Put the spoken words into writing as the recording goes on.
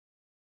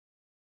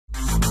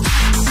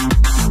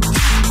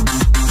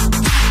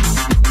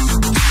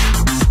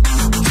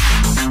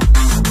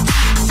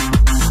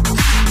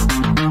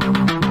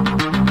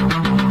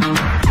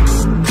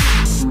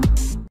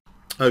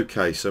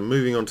Okay, so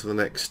moving on to the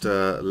next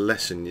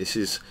lesson. This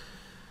is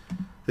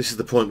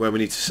the point where we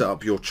need to set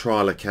up your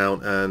trial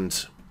account,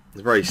 and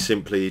very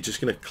simply, you're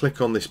just going to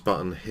click on this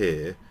button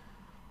here,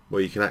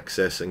 where you can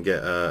access and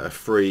get a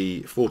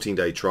free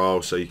 14-day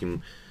trial. So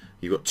you've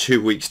got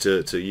 2 weeks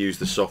to use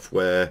the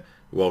software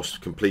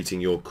whilst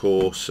completing your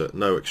course at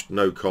no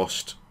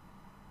cost.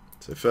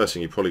 So the first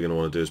thing you're probably going to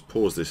want to do is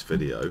pause this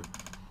video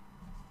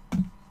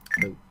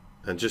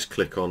and just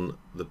click on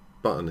the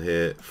button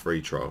here,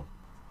 free trial.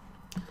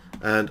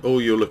 And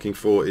all you're looking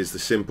for is the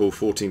simple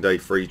 14-day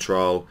free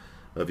trial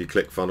of your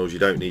ClickFunnels. You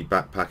don't need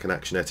Backpack and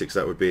Actionetics,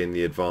 that would be in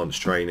the advanced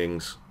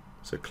trainings.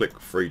 So click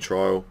free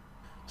trial.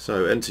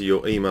 So enter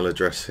your email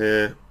address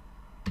here.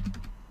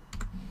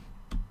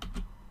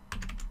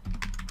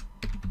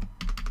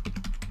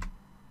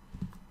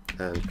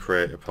 And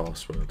create a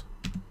password.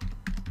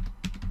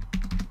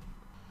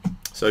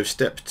 So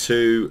step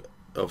 2,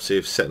 obviously,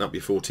 of setting up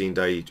your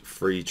 14-day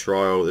free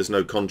trial. There's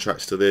no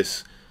contracts to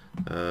this.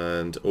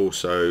 And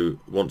also,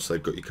 once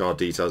they've got your card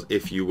details,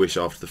 if you wish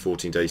after the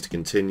 14 days to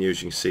continue,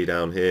 as you can see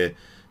down here,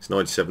 it's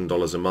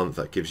 $97 a month.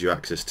 That gives you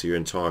access to your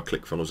entire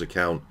ClickFunnels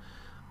account,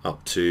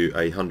 up to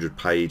 100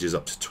 pages,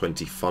 up to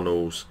 20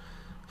 funnels,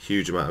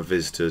 huge amount of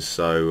visitors.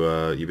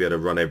 So you'll be able to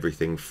run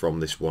everything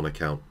from this one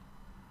account.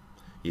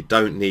 You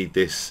don't need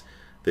this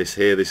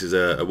here. This is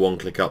a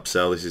one-click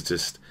upsell. This is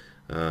just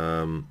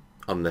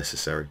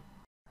unnecessary.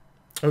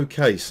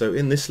 Okay, so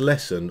in this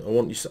lesson, I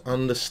want you to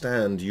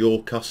understand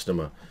your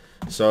customer.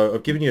 So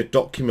I've given you a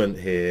document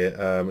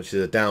here, which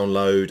is a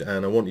download,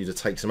 and I want you to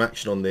take some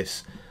action on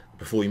this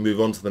before we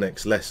move on to the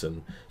next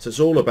lesson. So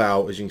it's all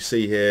about, as you can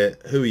see here,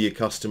 who are your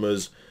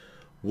customers,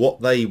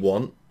 what they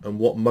want, and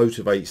what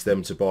motivates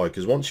them to buy.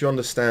 Because once you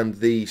understand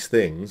these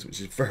things,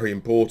 which is very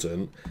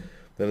important,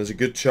 then there's a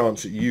good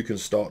chance that you can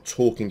start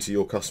talking to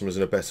your customers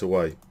in a better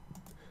way.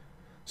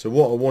 So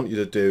what I want you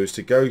to do is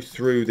to go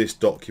through this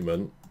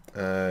document,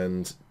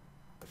 and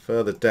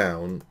further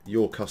down,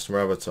 your customer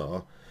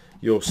avatar,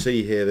 you'll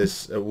see here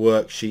there's a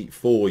worksheet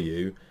for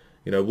you.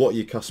 You know, what are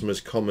your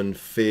customers' common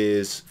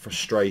fears,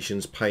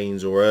 frustrations,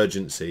 pains or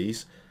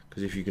urgencies,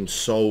 because if you can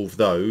solve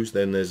those,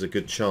 then there's a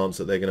good chance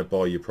that they're going to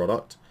buy your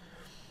product.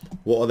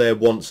 What are their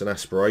wants and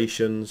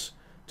aspirations?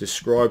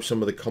 Describe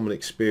some of the common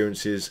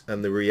experiences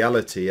and the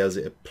reality as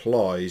it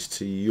applies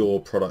to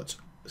your product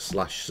 /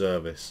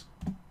 service.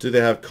 Do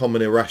they have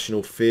common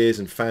irrational fears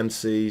and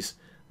fantasies?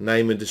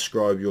 Name and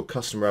describe your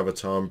customer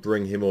avatar and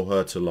bring him or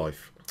her to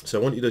life. So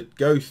I want you to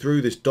go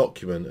through this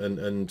document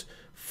and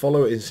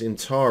follow it in its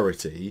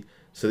entirety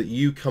so that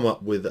you come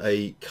up with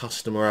a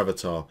customer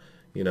avatar.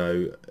 You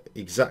know,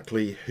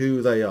 exactly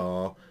who they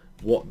are,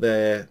 what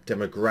their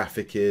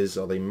demographic is.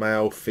 Are they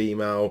male,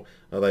 female?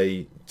 Are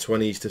they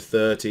 20s to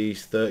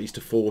 30s, 30s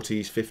to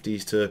 40s,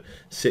 50s to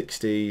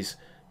 60s?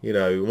 You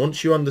know,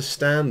 once you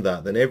understand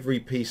that, then every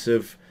piece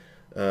of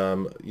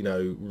you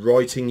know,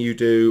 writing you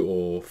do,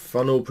 or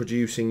funnel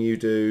producing you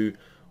do,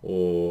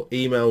 or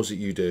emails that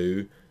you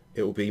do,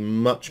 it will be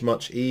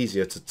much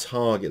easier to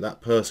target that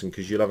person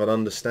because you'll have an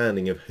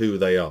understanding of who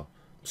they are.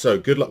 So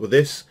good luck with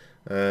this,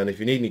 and if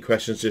you need any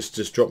questions,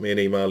 just drop me an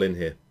email in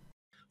here.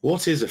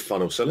 What is a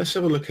funnel? So let's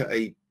have a look at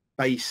a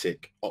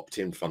basic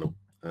opt-in funnel,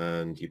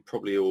 and you've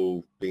probably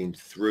all been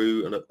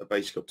through a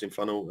basic opt-in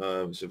funnel.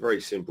 It's a very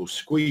simple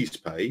squeeze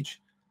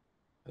page,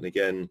 and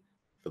again,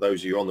 for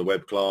those of you on the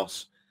web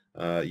class,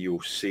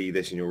 you'll see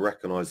this and you'll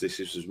recognize this.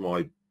 This is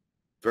my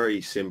very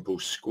simple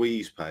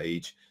squeeze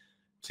page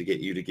to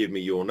get you to give me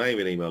your name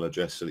and email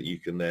address so that you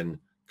can then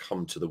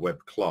come to the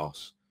web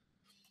class.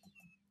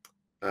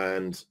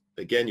 And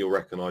again, you'll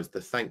recognize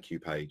the thank you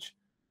page.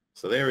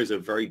 So there is a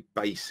very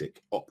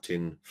basic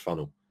opt-in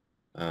funnel,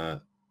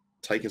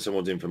 taking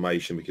someone's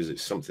information because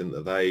it's something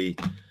that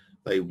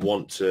they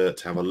want to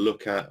have a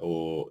look at,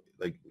 or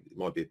it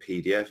might be a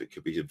PDF, it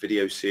could be a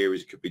video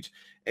series, it could be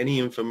any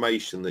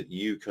information that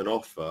you can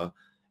offer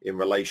in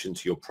relation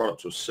to your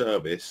product or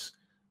service.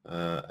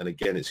 And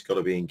again, it's got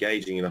to be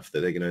engaging enough that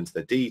they're going to enter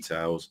their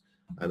details,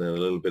 and then a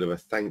little bit of a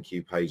thank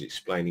you page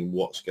explaining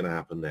what's going to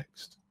happen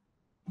next.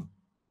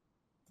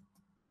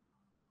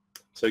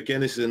 So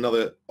again, this is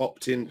another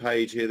opt-in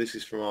page here. This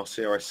is from our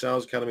CRS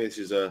Sales Academy. This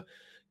is a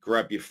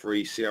grab your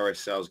free CRS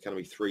Sales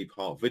Academy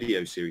 3-part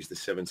video series, the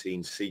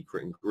 17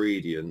 secret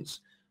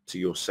ingredients to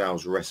your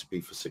sales recipe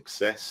for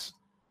success.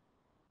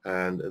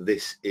 And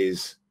this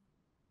is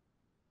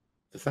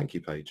the thank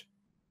you page.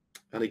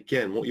 And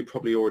again, what you're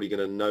probably already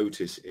going to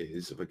notice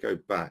is, if I go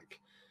back,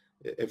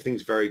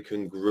 everything's very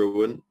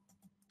congruent.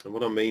 And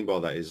what I mean by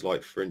that is,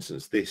 like, for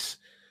instance, this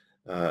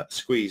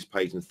squeeze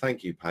page and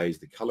thank you page,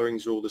 the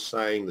coloring's all the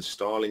same, the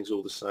styling's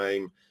all the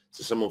same.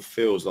 So someone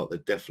feels like they're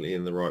definitely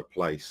in the right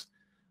place.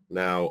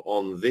 Now,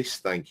 on this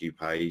thank you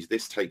page,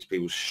 this takes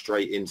people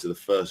straight into the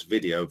first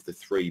video of the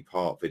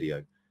 3-part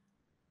video.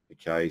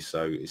 Okay,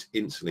 so it's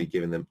instantly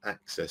giving them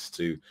access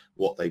to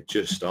what they've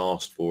just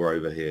asked for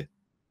over here.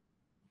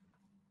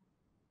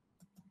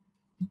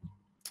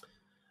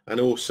 And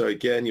also,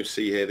 again, you'll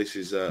see here, this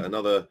is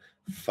another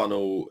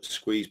funnel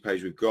squeeze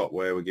page we've got,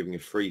 where we're giving a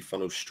free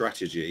funnel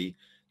strategy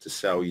to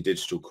sell your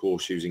digital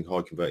course using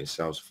high converting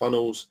sales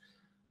funnels.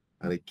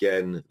 And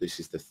again, this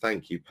is the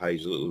thank you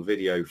page, a little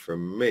video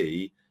from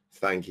me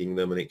thanking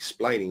them and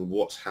explaining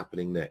what's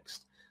happening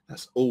next.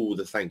 That's all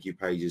the thank you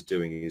page is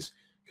doing, is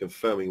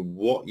confirming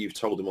what you've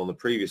told them on the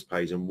previous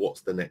page and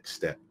what's the next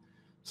step.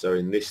 So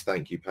in this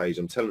thank you page,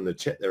 I'm telling them to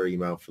check their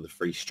email for the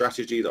free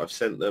strategy that I've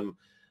sent them.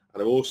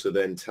 And I'm also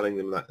then telling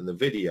them that in the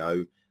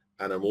video,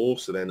 and I'm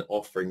also then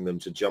offering them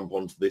to jump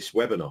onto this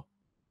webinar.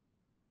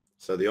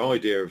 So the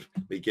idea of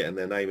me getting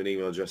their name and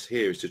email address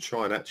here is to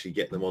try and actually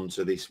get them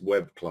onto this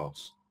web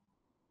class.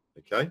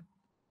 Okay.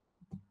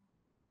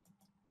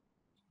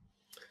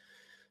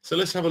 So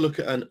let's have a look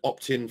at an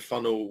opt-in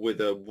funnel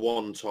with a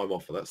one-time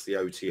offer. That's the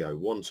OTO,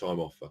 one-time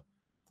offer.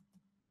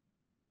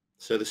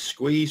 So the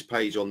squeeze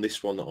page on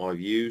this one that I've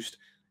used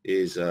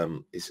is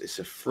it's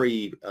a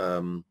free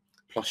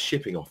plus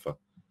shipping offer.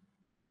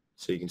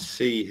 So you can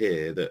see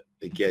here that,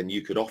 again,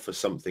 you could offer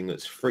something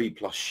that's free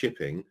plus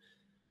shipping.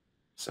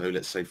 So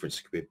let's say, for instance,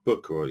 it could be a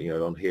book, or, you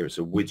know, on here it's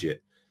a widget.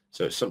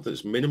 So it's something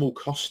that's minimal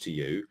cost to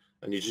you,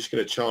 and you're just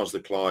going to charge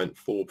the client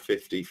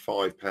 £4.50,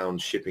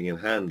 £5 shipping and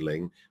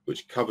handling,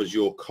 which covers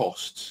your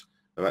costs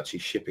of actually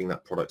shipping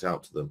that product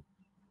out to them.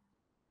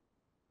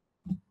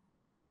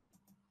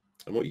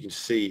 And what you can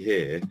see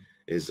here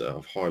is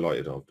I've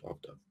highlighted, I've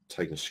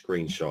taken a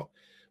screenshot.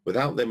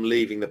 Without them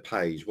leaving the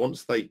page,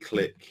 once they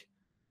click,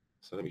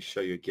 so let me show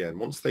you again.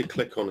 Once they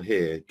click on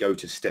here, go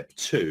to step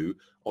 2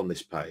 on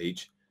this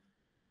page,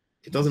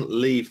 it doesn't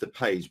leave the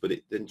page, but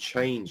it then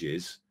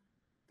changes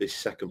this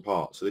second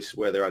part. So this is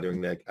where they're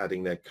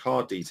adding their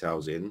card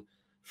details in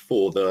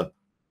for the,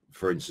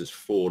 for instance,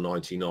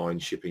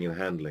 $4.99 shipping and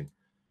handling.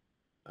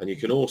 And you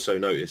can also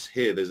notice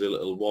here there's a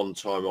little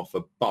one-time offer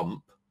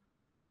bump.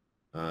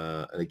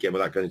 And again,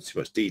 without going into too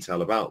much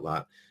detail about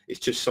that, it's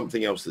just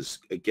something else that's,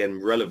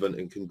 again, relevant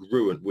and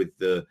congruent with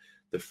the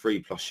free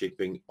plus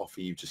shipping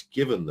offer you've just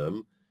given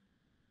them.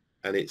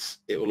 And it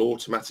will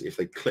automatically, if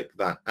they click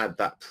that, add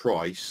that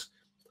price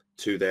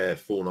to their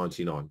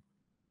 $4.99.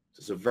 So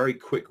it's a very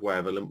quick way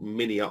of a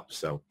mini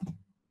upsell.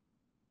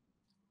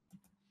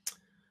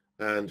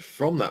 And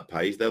from that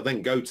page, they'll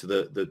then go to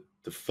the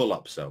full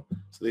upsell.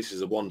 So this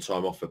is a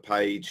one-time offer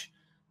page.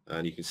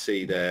 And you can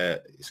see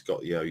there, it's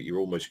got, you know, you're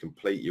almost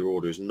complete. Your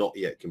order is not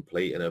yet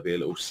complete. And there'll be a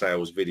little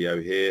sales video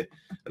here.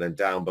 And then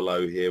down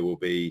below here will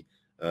be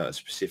a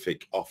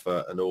specific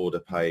offer and order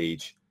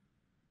page.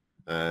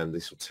 And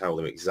this will tell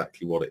them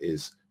exactly what it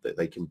is that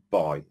they can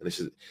buy. And this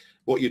is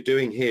what you're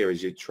doing here,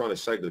 is you're trying to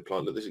say to the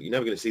client, look, you're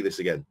never going to see this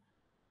again.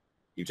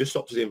 You just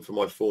opted in for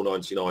my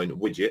 $4.99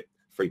 widget,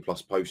 free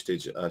plus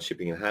postage,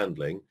 shipping and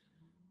handling.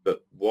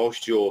 But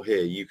whilst you're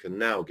here, you can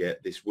now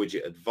get this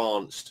widget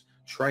advanced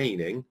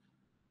training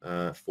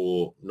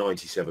for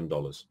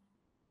 $97.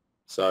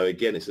 So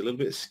again, it's a little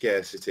bit of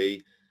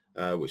scarcity,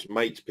 which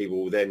makes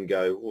people then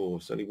go, oh,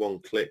 it's only one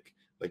click.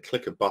 They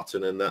click a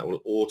button and that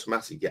will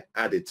automatically get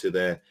added to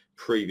their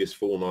previous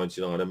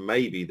 $4.99 and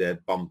maybe their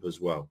bump as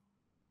well.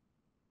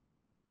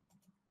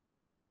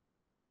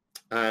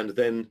 And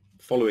then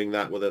following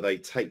that, whether they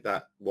take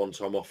that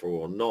one-time offer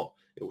or not,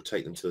 it will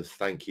take them to the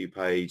thank you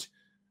page.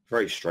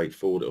 Very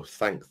straightforward. It will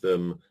thank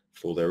them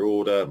for their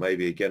order.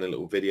 Maybe again a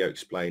little video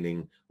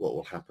explaining what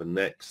will happen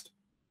next.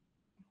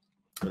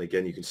 And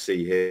again, you can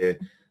see here,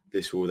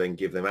 this will then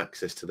give them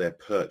access to their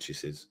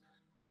purchases.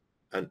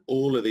 And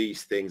all of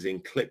these things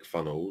in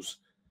ClickFunnels,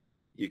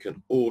 you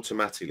can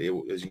automatically,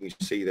 as you can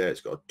see there,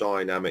 it's got a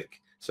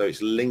dynamic, so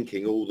it's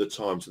linking all the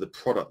time to the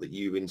product that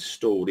you've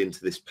installed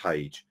into this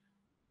page.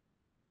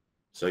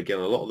 So again,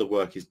 a lot of the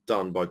work is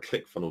done by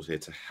ClickFunnels here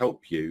to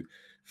help you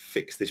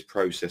fix this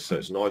process, so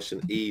it's nice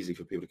and easy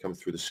for people to come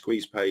through the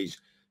squeeze page,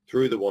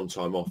 through the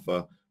one-time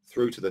offer,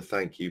 through to the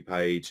thank you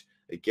page.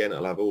 Again,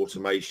 it'll have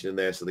automation in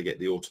there, so they get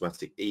the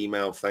automatic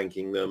email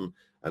thanking them,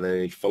 and then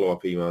any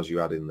follow-up emails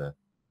you add in there.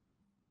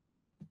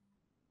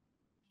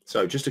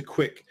 So just a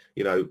quick,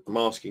 you know, I'm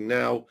asking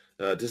now,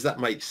 does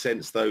that make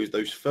sense?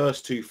 Those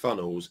first two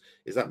funnels,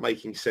 is that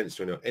making sense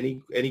to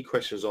anyone? Any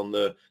questions on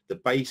the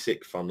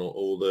basic funnel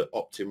or the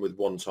opt-in with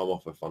one-time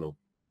offer funnel?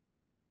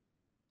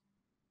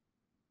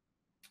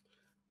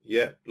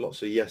 Yeah,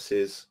 lots of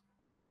yeses.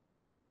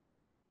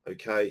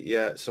 Okay,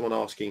 yeah, someone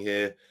asking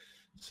here.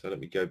 So let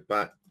me go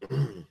back.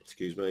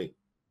 Excuse me.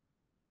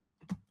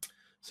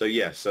 So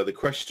yeah, so the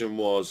question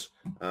was,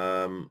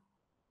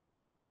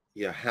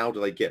 yeah, how do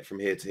they get from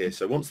here to here?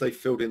 So once they've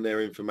filled in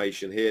their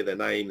information here, their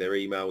name, their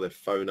email, their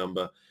phone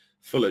number,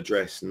 full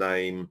address,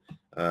 name,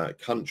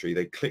 country,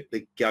 they click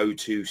the go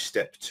to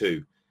step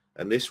 2,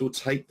 and this will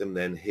take them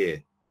then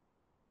here.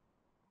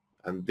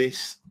 And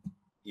this,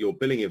 your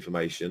billing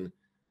information,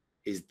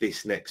 is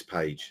this next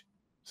page.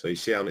 So you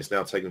see how it's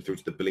now taken through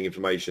to the billing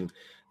information.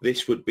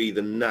 This would be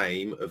the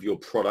name of your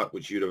product,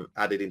 which you'd have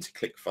added into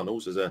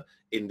ClickFunnels as an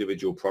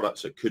individual product.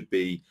 So it could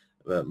be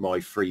my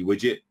free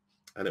widget,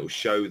 and it will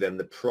show them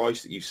the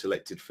price that you've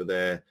selected for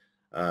their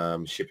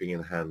shipping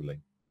and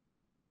handling.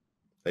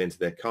 They enter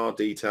their card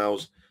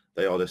details.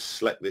 They either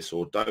select this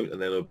or don't,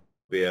 and then there'll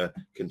be a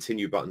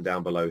continue button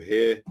down below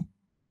here.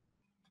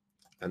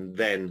 And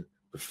then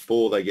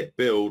before they get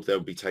billed, they'll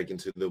be taken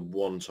to the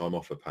one-time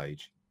offer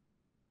page.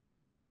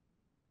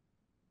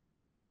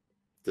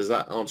 Does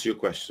that answer your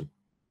question?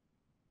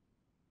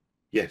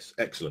 Yes,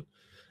 excellent,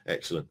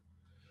 excellent.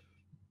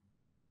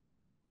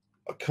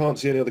 I can't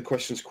see any other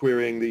questions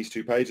querying these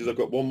two pages. I've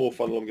got one more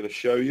funnel I'm going to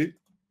show you.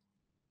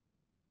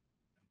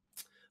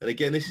 And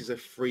again, this is a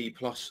free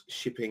plus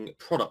shipping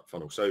product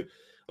funnel. So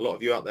a lot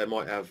of you out there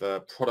might have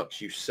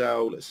products you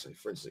sell. Let's say,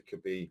 for instance, it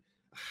could be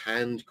a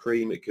hand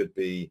cream. It could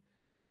be,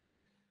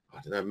 I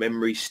don't know, a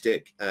memory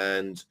stick.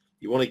 And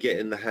you want to get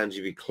in the hands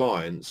of your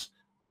clients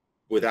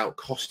without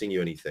costing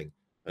you anything.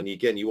 And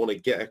again, you want to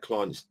get a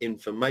client's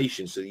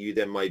information so that you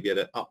then may be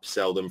able to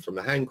upsell them from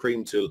the hand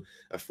cream to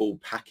a full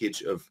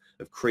package of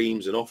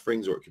creams and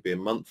offerings, or it could be a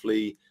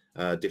monthly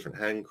different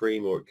hand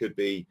cream, or it could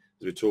be,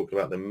 as we're talking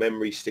about, the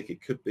memory stick,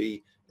 it could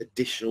be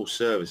additional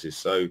services.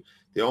 So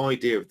the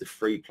idea of the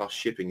free plus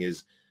shipping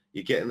is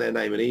you're getting their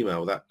name and email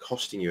without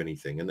costing you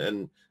anything.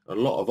 And a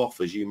lot of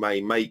offers, you may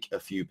make a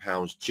few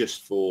pounds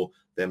just for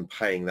them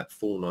paying that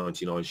full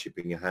 99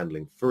 shipping and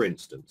handling, for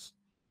instance.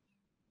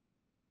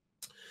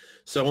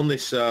 So on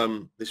this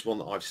this one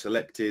that I've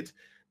selected,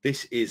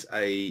 this is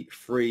a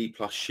free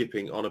plus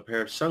shipping on a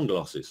pair of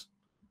sunglasses.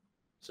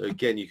 So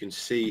again, you can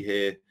see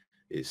here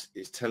it's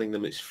telling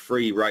them it's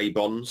free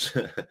Ray-Bans,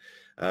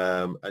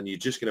 and you're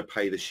just going to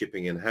pay the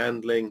shipping and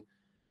handling.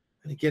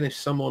 And again, if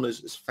someone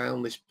has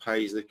found this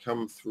page, they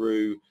come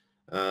through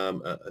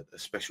a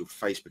special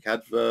Facebook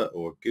advert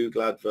or a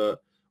Google advert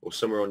or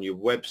somewhere on your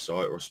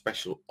website or a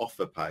special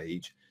offer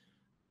page,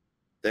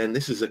 then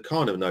this is a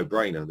kind of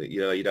no-brainer that, you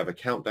know, you'd have a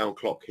countdown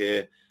clock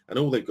here, and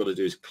all they've got to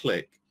do is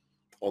click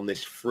on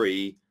this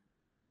free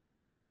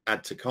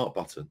add to cart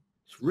button.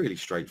 It's really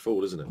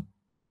straightforward, isn't it?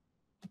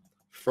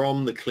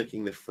 From the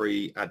clicking the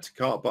free add to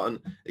cart button,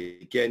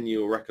 again,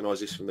 you'll recognize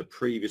this from the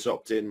previous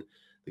opt-in.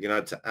 They're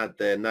going to add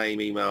their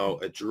name, email,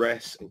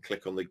 address, and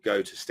click on the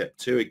go to step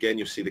 2. Again,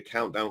 you'll see the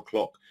countdown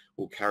clock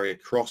will carry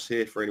across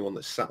here for anyone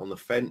that's sat on the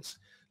fence.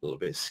 A little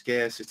bit of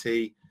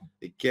scarcity.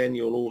 Again,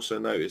 you'll also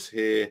notice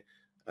here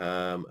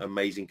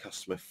amazing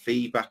customer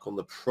feedback on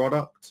the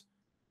product,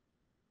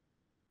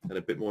 and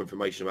a bit more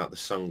information about the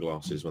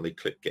sunglasses. When they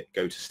click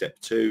go to step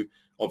 2,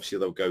 obviously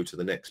they'll go to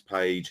the next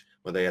page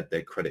where they add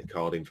their credit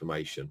card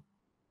information.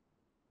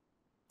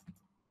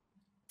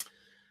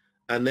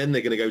 And then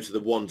they're going to go to the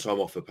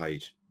one-time offer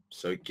page.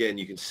 So again,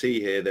 you can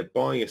see here they're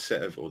buying a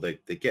set of, or they're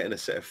getting a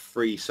set of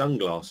free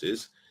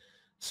sunglasses.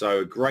 So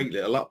a great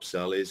little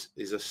upsell is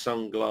a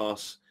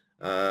sunglass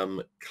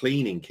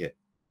cleaning kit.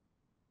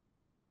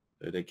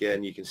 And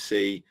again, you can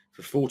see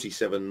for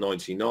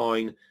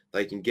 $47.99,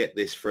 they can get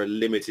this for a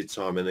limited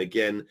time. And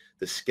again,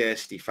 the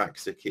scarcity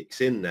factor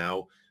kicks in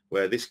now,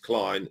 where this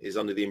client is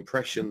under the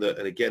impression that,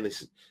 and again,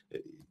 this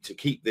to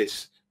keep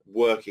this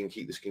working,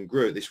 keep this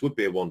congruent, this would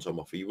be a one-time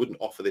offer. You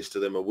wouldn't offer this to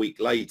them a week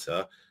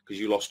later because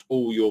you lost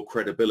all your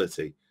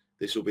credibility.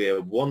 This will be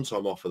a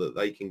one-time offer that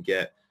they can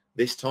get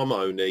this time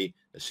only.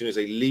 As soon as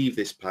they leave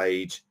this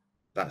page,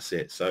 that's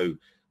it. So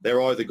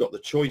they're either got the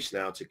choice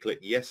now to click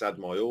yes, add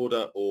my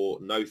order, or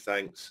no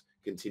thanks,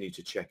 continue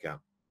to checkout.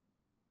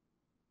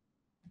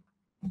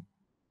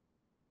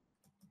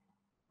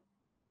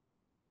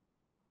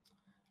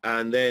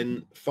 And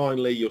then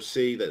finally, you'll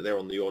see that they're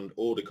on the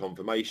order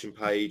confirmation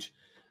page.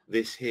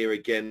 This here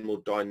again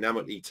will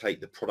dynamically take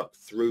the product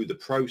through the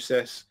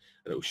process,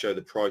 and it will show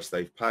the price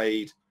they've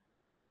paid.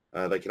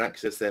 They can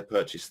access their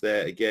purchase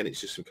there. Again,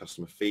 it's just some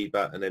customer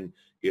feedback, and then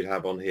you'd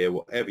have on here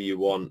whatever you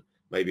want,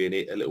 maybe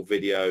a little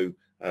video,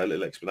 a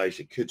little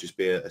explanation. It could just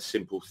be a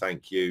simple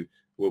thank you,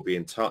 we'll be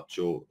in touch,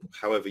 or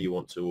however you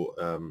want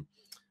to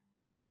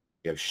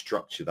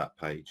structure that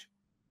page.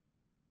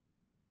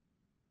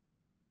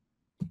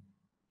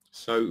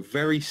 So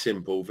very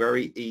simple,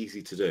 very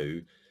easy to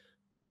do,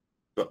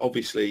 but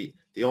obviously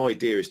the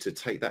idea is to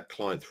take that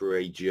client through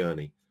a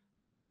journey,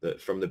 that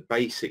from the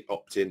basic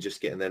opt-in,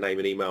 just getting their name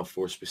and email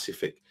for a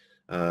specific,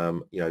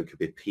 it could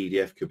be a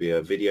PDF, could be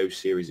a video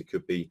series, it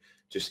could be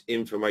just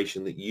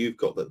information that you've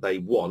got that they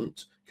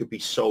want, could be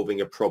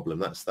solving a problem.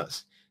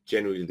 That's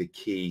generally the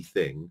key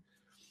thing,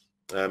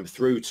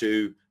 through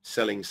to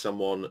selling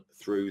someone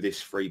through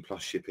this free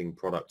plus shipping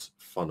product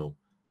funnel.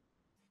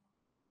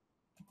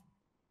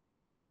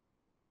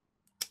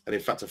 And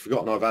in fact, I've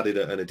forgotten I've added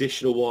an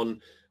additional one.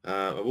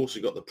 I've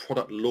also got the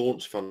product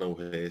launch funnel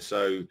here.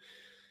 So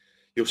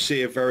you'll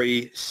see a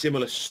very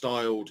similar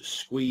styled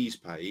squeeze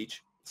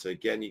page. So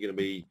again, you're going to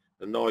be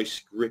a nice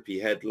grippy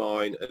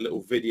headline, a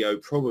little video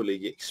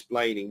probably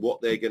explaining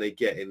what they're going to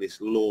get in this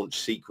launch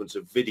sequence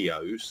of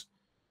videos.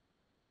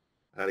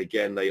 And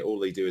again, all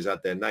they do is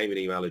add their name and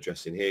email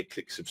address in here,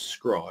 click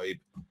subscribe.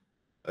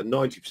 And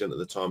 90% of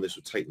the time, this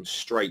will take them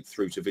straight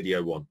through to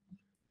video 1.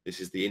 This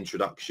is the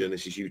introduction.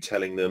 This is you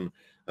telling them,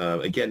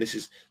 again, this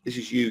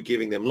is you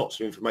giving them lots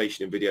of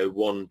information in video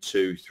 1,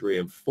 2, 3,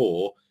 and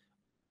 4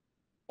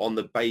 on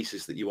the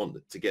basis that you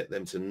want to get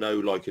them to know,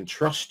 like, and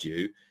trust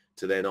you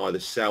to then either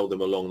sell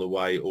them along the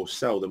way or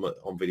sell them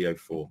on video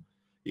 4.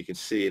 You can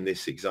see in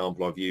this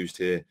example I've used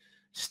here,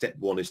 step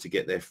 1 is to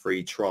get their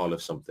free trial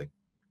of something.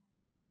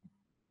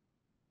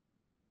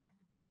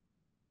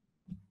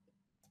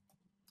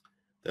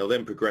 They'll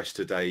then progress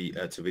to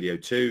video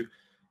 2.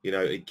 You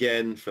know,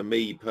 again, for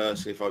me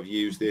personally, if I've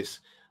used this,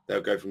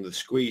 they'll go from the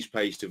squeeze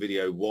page to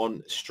video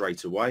 1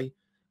 straight away,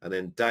 and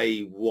then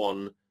day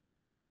 1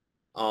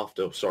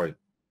 after, sorry,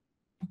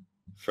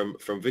 from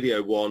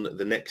video 1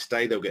 the next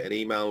day they'll get an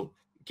email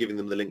giving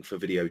them the link for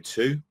video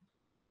 2,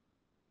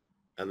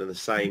 and then the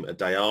same a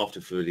day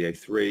after for video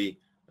 3,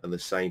 and the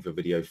same for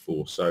video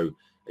 4. So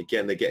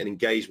again, they get an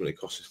engagement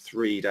across a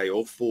 3-day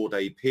or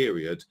 4-day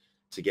period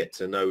to get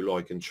to know,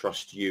 like, and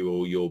trust you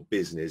or your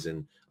business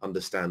and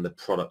understand the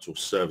product or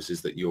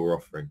services that you're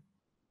offering.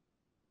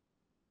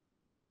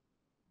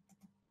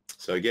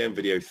 So again,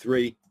 video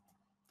 3,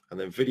 and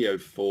then video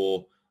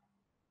 4,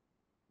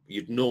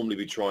 you'd normally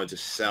be trying to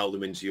sell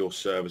them into your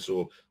service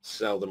or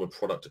sell them a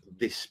product at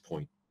this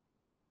point,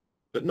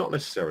 but not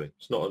necessarily.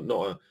 It's not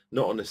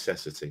a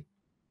necessity.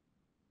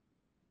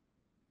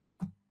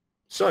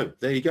 So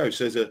there you go.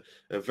 So there's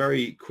a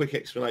very quick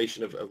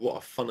explanation of what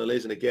a funnel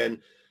is. And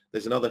again,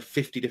 there's another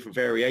 50 different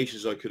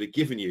variations I could have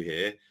given you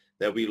here.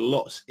 There'll be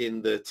lots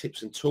in the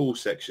tips and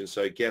tools section.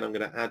 So again, I'm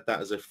going to add that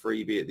as a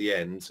freebie at the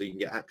end so you can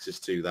get access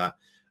to that.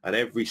 And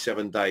every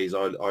 7 days,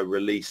 I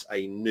release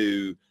a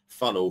new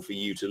funnel for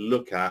you to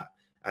look at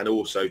and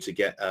also to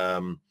get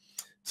to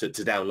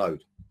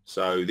download.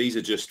 So these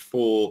are just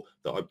 4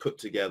 that I put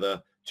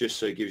together just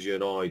so it gives you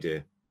an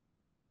idea.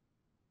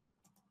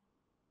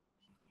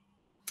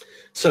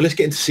 So let's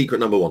get into secret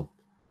number 1.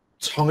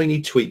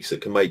 Tiny tweaks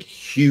that can make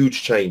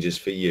huge changes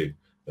for you.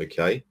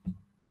 Okay.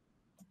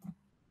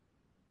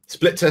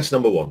 Split test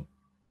number 1.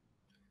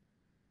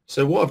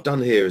 So what I've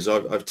done here is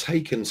I've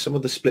taken some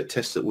of the split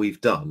tests that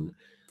we've done.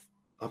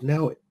 I've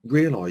now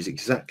realized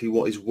exactly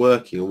what is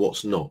working and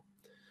what's not.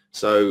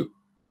 So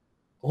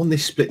on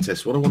this split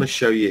test, what I want to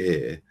show you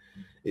here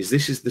is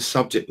this is the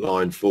subject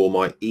line for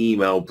my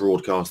email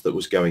broadcast that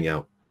was going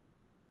out.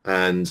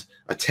 And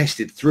I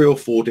tested 3 or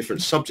 4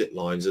 different subject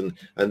lines, and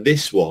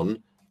this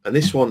one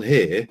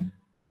here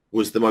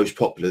was the most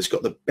popular. It's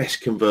got the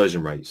best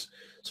conversion rates.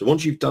 So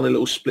once you've done a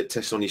little split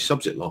test on your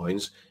subject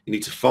lines, you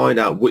need to find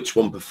out which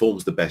one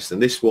performs the best.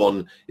 And this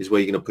one is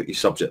where you're going to put your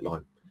subject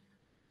line.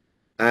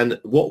 And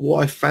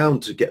what I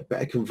found to get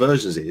better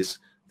conversions is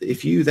that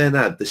if you then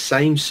add the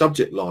same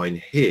subject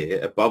line here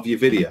above your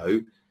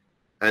video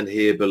and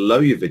here below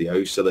your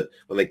video, so that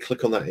when they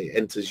click on that, it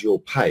enters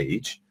your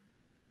page,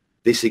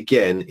 this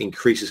again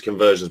increases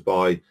conversions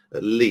by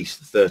at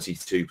least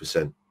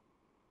 32%.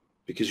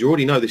 Because you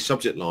already know this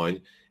subject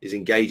line is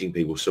engaging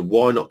people. So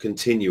why not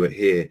continue it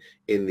here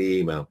in the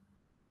email?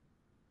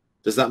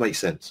 Does that make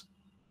sense?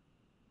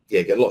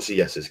 Yeah, get lots of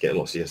yeses, get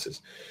lots of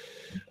yeses.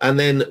 And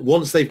then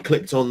once they've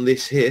clicked on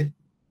this here,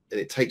 and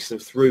it takes them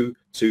through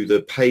to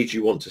the page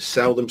you want to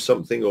sell them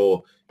something,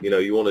 or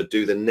you want to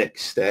do the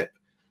next step,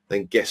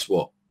 then guess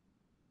what?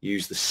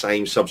 Use the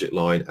same subject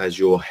line as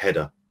your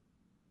header,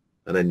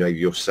 and then maybe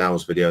your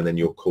sales video, and then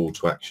your call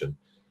to action.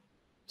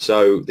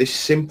 So this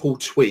simple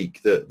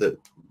tweak that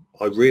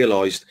I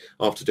realized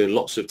after doing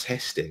lots of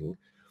testing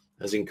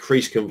has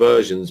increased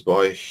conversions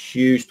by a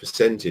huge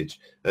percentage.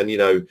 And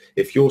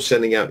if you're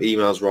sending out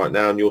emails right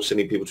now and you're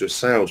sending people to a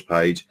sales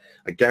page,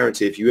 I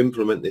guarantee if you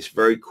implement this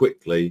very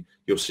quickly,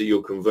 you'll see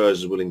your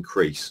conversions will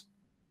increase.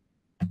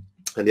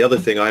 And the other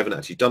thing, I haven't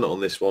actually done it on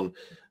this one,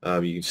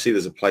 you can see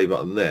there's a play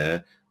button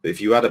there, but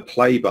if you add a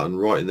play button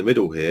right in the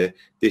middle here,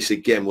 this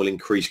again will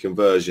increase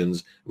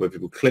conversions. And when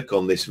people click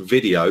on this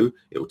video,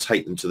 it will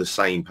take them to the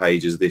same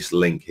page as this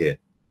link here.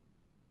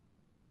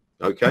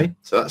 Okay,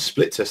 so that's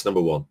split test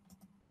number 1.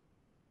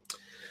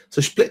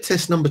 So split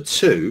test number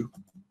 2,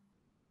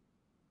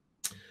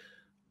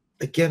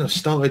 again, I've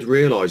started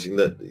realizing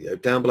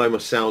that down below my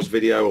sales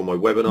video or my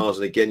webinars,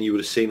 and again, you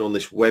would have seen on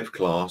this web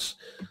class,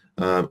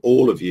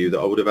 all of you, that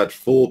I would have had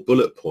 4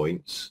 bullet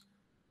points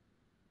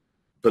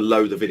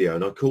below the video,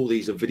 and I call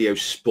these a video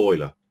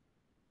spoiler.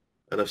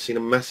 And I've seen a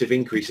massive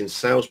increase in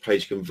sales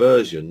page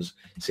conversions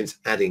since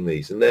adding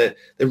these, and they're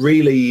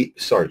really,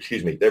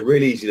 they're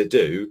really easy to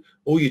do.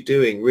 All you're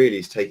doing really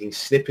is taking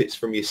snippets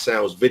from your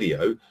sales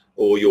video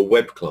or your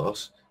web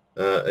class,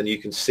 and you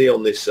can see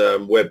on this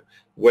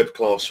web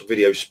class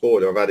video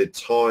spoiler, I've added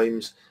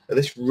times, and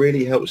this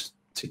really helps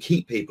to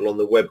keep people on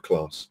the web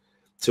class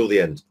till the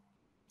end,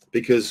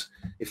 because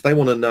if they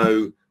want to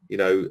know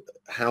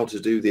how to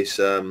do this,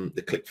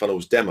 the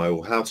ClickFunnels demo,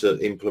 or how to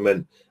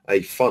implement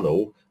a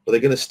funnel, well, they're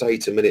going to stay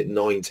to minute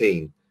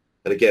 19.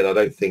 And again, I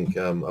don't think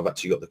I've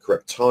actually got the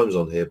correct times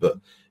on here, but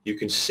you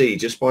can see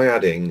just by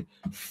adding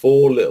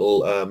 4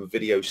 little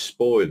video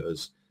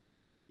spoilers,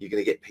 you're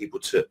going to get people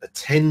to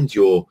attend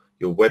your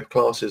web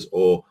classes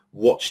or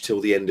watch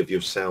till the end of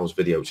your sales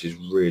video, which is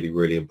really,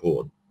 really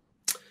important.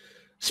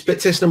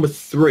 Split test number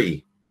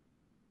 3.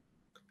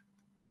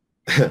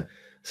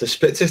 So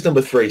split test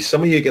number 3,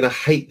 some of you are going to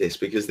hate this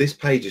because this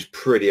page is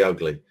pretty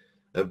ugly.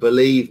 And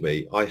believe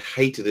me, I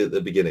hated it at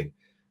the beginning.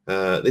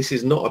 This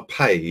is not a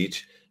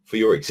page for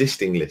your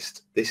existing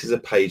list. This is a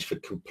page for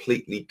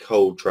completely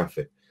cold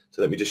traffic.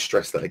 So let me just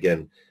stress that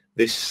again.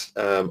 This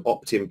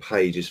opt-in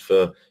page is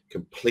for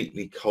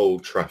completely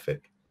cold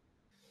traffic.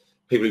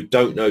 People who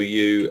don't know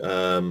you,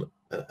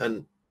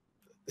 and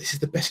this is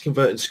the best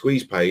converting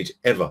squeeze page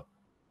ever.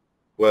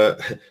 Where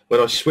when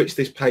I switched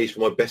this page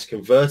for my best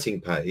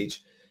converting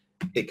page,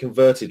 it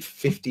converted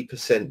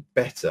 50%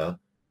 better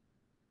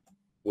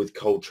with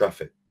cold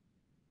traffic.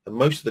 And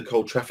most of the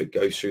cold traffic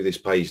goes through this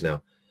page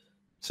now.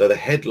 So the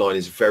headline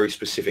is a very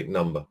specific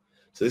number.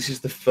 So this is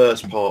the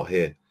first part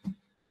here.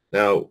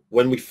 Now,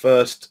 when we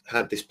first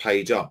had this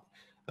page up,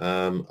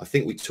 I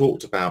think we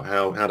talked about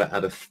how to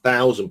add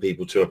 1,000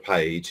 people to a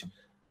page,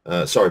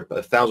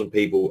 1,000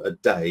 people a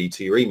day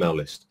to your email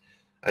list.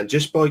 And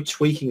just by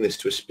tweaking this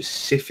to a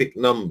specific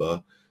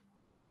number,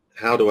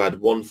 how to add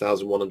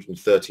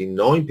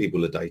 1,139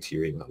 people a day to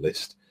your email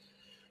list,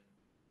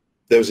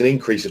 there was an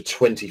increase of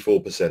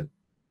 24%.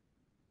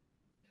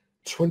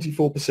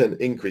 24%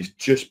 increase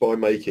just by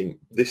making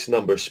this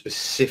number a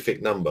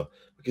specific number,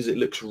 because it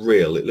looks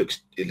real.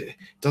 It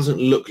doesn't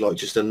look like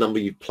just a number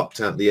you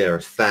plucked out of the air,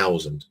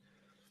 1,000.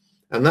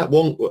 And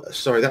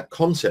that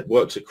concept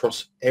works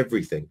across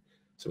everything.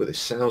 So whether it's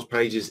sales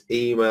pages,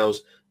 emails,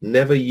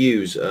 never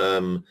use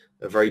a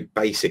very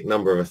basic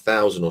number of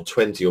 1,000 or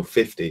 20 or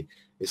 50.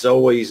 It's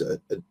always a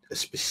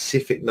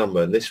specific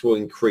number, and this will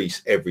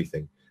increase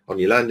everything on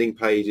your landing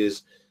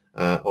pages,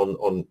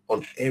 on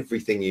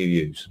everything you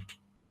use.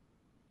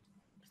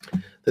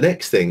 The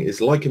next thing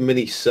is like a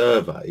mini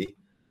survey,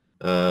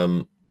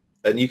 and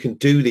you can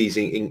do these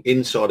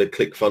inside of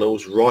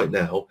ClickFunnels right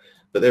now,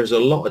 but there's a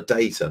lot of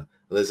data,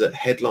 and there's a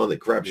headline that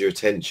grabs your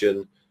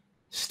attention,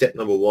 step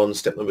number 1,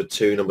 step number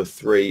 2, number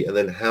 3, and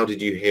then how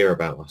did you hear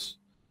about us?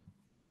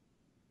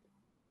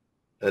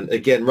 And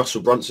again,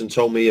 Russell Brunson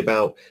told me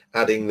about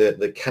adding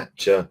the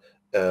capture,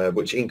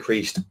 which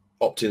increased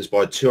opt-ins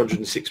by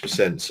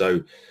 206%.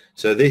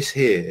 So this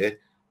here,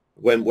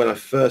 when I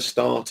first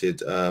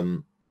started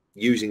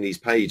using these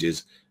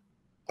pages,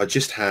 I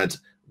just had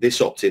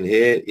this opt-in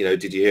here,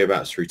 did you hear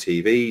about us through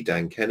TV,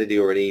 Dan Kennedy,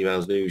 or an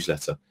emails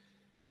newsletter?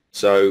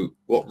 So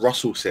what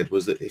Russell said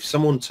was that if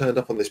someone turned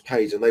up on this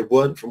page and they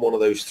weren't from one of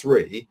those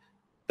 3,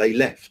 they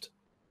left.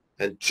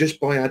 And just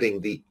by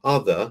adding the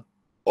other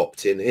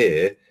opt-in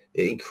here,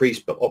 it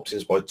increased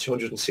opt-ins by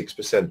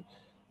 206%.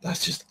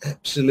 That's just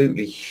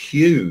absolutely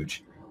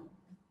huge.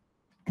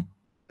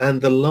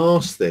 And the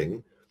last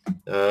thing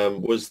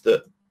was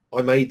that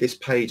I made this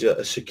page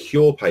a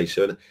secure page,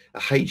 so a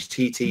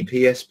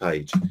HTTPS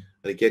page.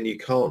 And again, you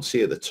can't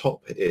see at the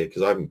top here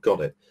because I haven't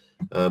got it.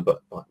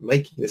 But by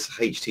making this a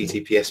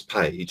HTTPS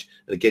page,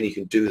 and again, you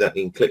can do that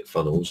in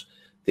ClickFunnels,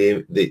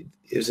 it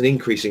was an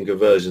increase in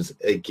conversions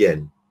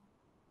again.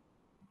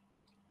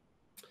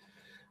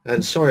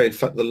 And sorry, in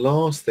fact, the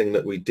last thing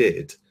that we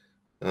did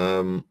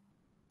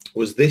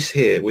was this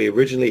here. We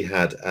originally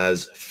had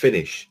as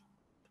finish.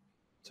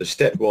 So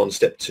step 1,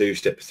 step 2,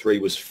 step 3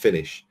 was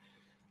finish.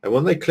 And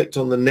when they clicked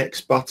on the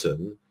next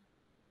button,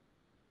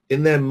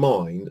 in their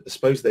mind, I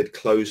suppose they'd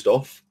closed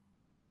off.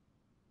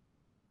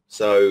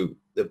 So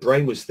the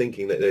brain was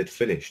thinking that they'd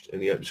finished,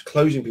 and it was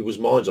closing people's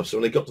minds off. So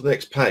when they got to the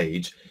next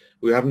page,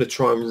 we were having to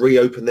try and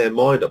reopen their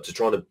mind up to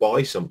trying to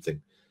buy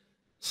something.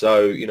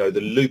 So,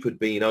 the loop had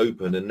been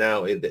open and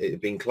now it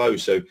had been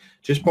closed. So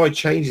just by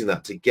changing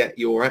that to get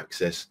your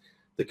access,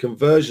 the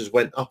conversions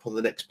went up on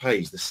the next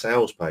page, the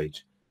sales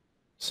page.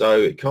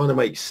 So it kind of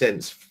makes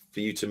sense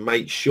for you to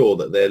make sure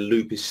that their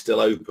loop is still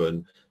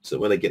open, so that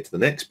when they get to the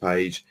next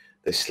page,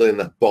 they're still in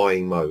that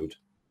buying mode.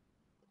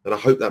 And I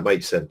hope that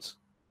makes sense.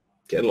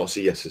 Getting lots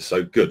of yeses,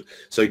 so good.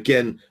 So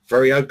again,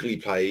 very ugly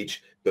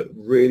page, but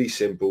really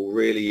simple,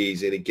 really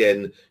easy. And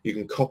again, you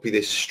can copy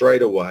this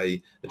straight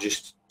away and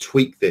just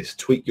tweak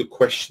your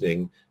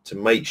questioning to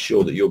make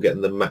sure that you're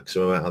getting the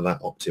maximum out of that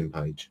opt-in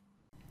page.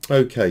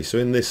 Okay, so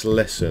in this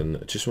lesson,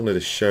 I just wanted to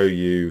show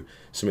you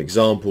some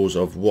examples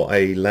of what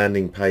a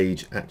landing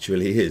page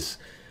actually is.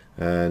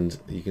 And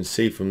you can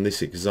see from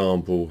this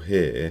example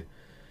here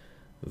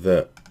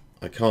that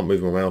I can't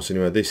move my mouse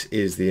anywhere. This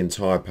is the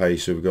entire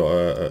page. So we've got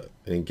an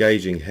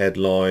engaging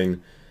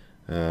headline,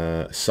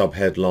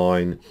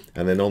 sub-headline,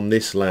 and then on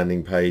this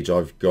landing page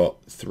I've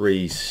got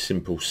 3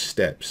 simple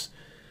steps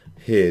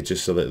here,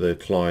 just so that the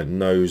client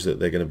knows that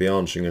they're going to be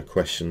answering a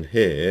question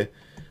here,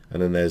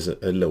 and then there's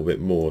a little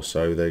bit more.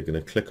 So they're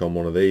going to click on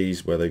one of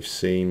these where they've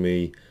seen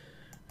me,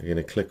 they're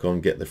going to click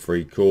on get the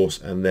free course,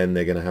 and then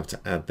they're going to have to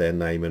add their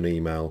name and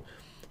email.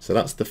 So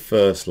that's the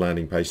first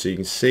landing page. So you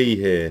can see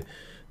here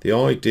the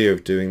idea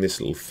of doing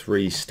this little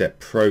 3-step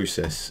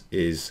process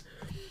is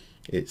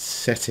it's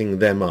setting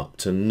them up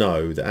to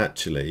know that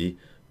actually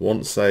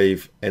once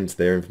they've entered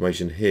their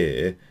information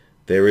here,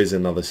 there is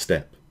another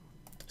step.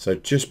 So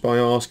just by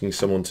asking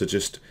someone to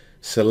just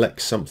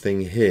select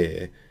something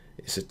here,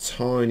 it's a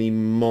tiny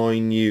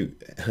minute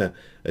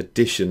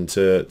addition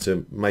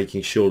to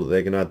making sure that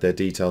they're going to add their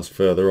details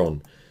further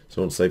on.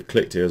 So once they've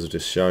clicked here, as I've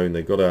just shown,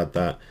 they've got to add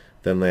that,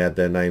 then they add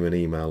their name and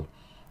email,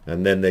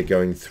 and then they're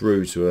going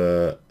through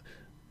to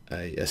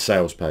a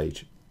sales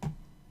page.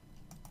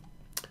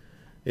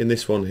 In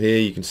this one here,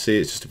 you can see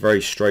it's just a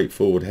very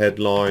straightforward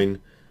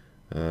headline.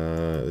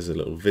 There's a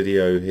little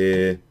video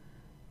here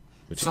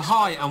which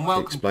hi and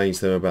welcome. Explains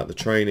to them about the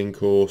training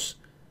course,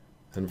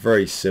 and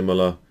very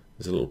similar,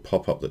 there's a little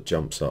pop-up that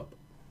jumps up.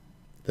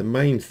 the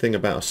main thing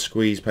about a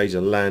squeeze page,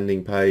 a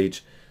landing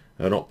page,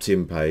 an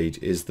opt-in page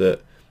is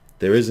that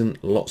there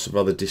isn't lots of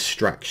other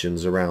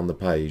distractions around the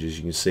page. As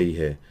you can see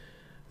here,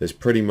 there's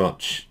pretty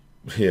much,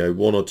 you know,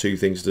 one or two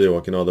things to do.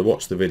 I can either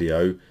watch the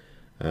video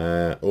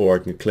or I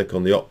can click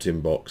on the opt-in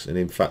box, and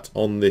in fact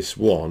on this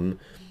one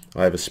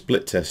I have a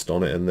split test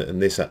on it,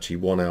 and this actually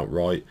won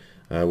outright,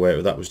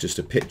 where that was just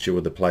a picture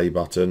with the play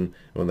button.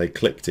 When they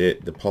clicked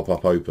it, the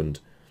pop-up opened,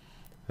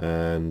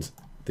 and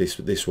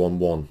this one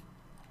won.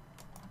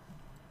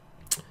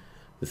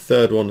 The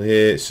third one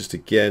here, it's just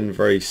again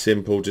very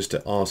simple, just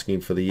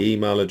asking for the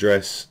email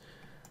address,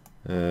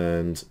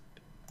 and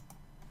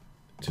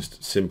just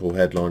a simple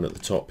headline at the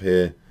top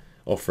here,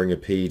 offering a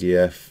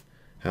PDF,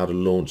 how to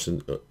launch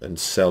and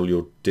sell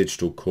your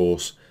digital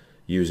course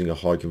using a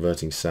high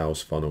converting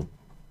sales funnel.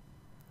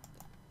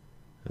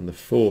 And the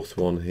fourth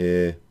one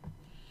here,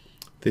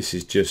 this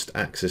is just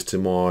access to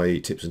my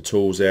tips and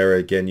tools area.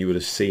 Again, you would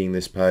have seen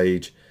this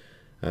page,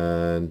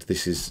 and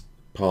this is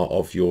part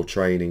of your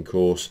training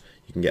course.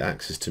 You can get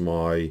access to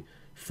my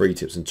free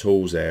tips and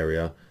tools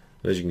area.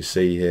 And as you can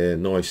see here,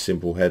 nice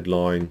simple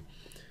headline,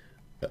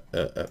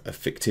 a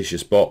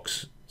fictitious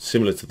box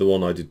similar to the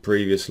one I did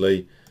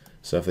previously.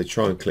 So if they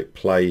try and click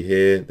play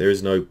here, there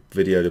is no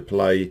video to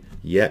play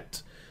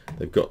yet.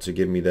 They've got to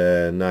give me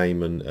their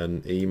name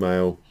and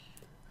email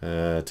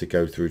to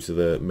go through to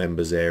the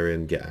members area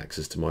and get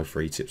access to my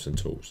free tips and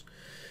tools.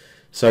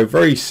 So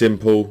very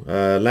simple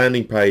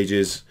landing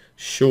pages,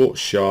 short,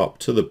 sharp,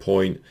 to the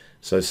point.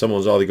 So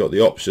someone's either got the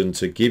option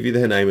to give you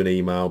their name and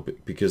email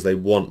because they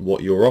want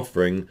what you're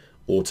offering,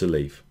 or to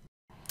leave.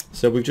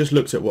 So we've just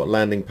looked at what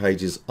landing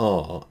pages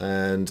are,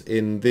 and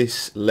in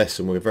this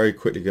lesson we're very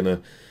quickly going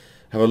to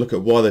have a look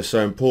at why they're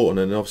so important.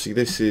 And obviously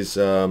this is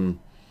the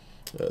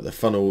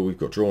funnel we've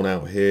got drawn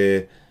out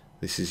here.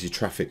 This is your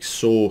traffic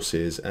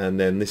sources, and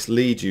then this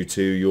leads you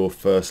to your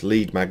first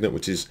lead magnet,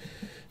 which is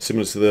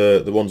similar to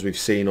the ones we've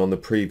seen on the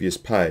previous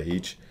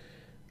page.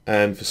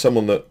 And for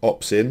someone that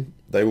opts in,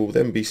 they will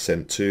then be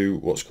sent to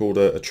what's called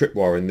a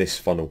tripwire in this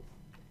funnel.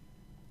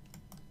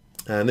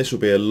 And this will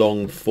be a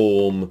long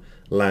form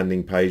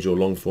landing page or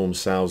long form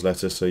sales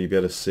letter. So you'll be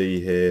able to see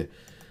here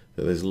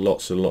that there's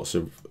lots and lots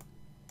of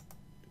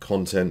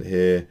content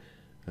here,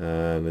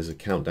 and there's a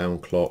countdown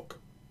clock,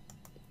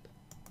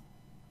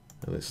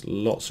 and there's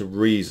lots of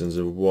reasons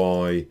of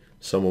why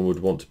someone would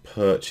want to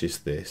purchase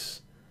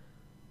this.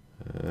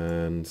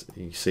 And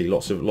you see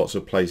lots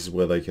of places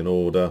where they can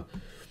order.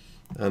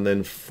 And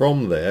then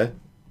from there,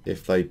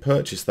 if they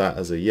purchase that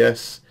as a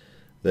yes,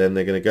 then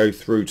they're going to go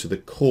through to the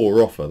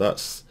core offer.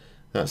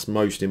 That's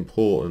most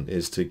important,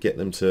 is to get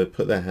them to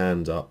put their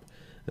hand up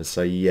and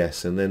say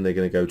yes, and then they're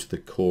going to go to the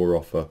core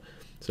offer.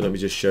 So let me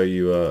just show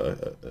you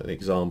an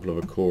example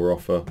of a core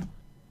offer.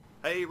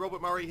 Hey,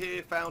 Robert Murray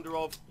here, founder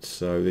of...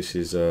 So this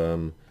is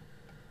a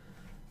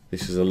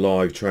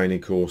live training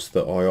course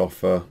that I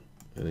offer,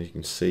 and as you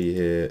can see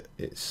here,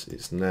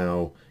 it's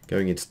now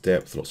going into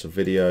depth, lots of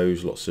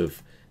videos, lots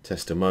of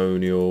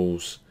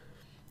testimonials.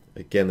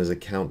 Again, there's a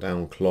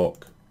countdown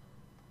clock.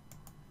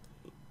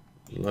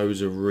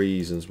 Loads of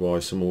reasons why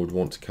someone would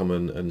want to come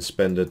and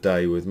spend a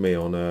day with me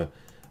on a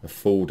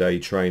full day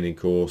training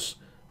course.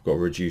 I've got a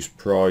reduced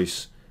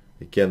price.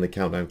 Again, the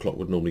countdown clock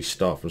would normally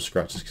start from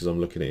scratch just because I'm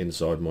looking at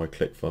inside my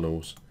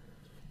ClickFunnels.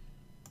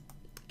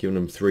 Giving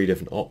them 3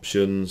 different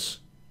options.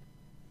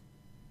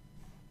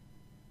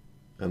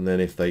 And then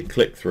if they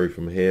click through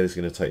from here, it's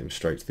going to take them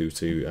straight through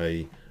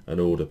to an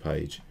order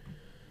page.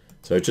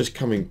 So just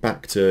coming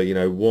back to, you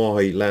know,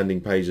 why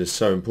landing pages are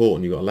so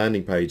important. You've got a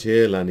landing page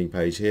here, landing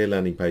page here,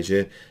 landing page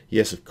here.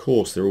 Yes, of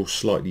course, they're all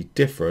slightly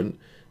different.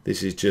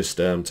 This is just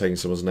taking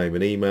someone's name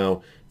and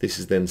email. This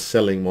is then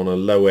selling on a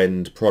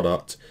low-end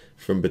product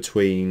from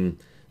between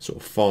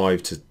sort of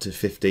 $5 to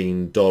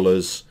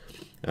 $15,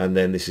 and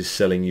then this is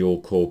selling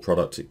your core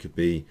product. It could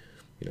be,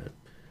 you know,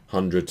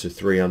 £100 to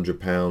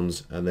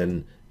 £300, and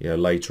then, you know,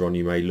 later on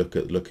you may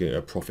looking at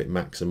a profit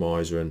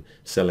maximizer and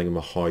selling them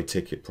a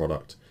high-ticket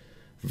product.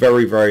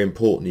 Very, very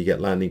important you get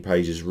landing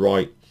pages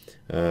right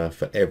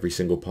for every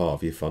single part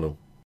of your funnel.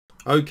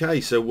 Okay,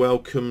 so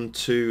welcome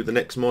to the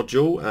next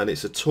module, and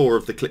it's a tour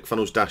of the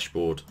ClickFunnels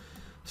dashboard.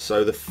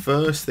 So the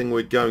first thing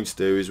we're going to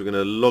do is we're going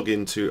to log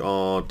into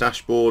our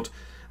dashboard,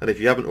 and if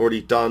you haven't already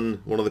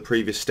done one of the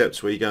previous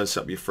steps where you go and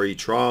set up your free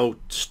trial,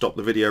 stop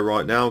the video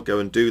right now, go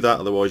and do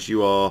that, otherwise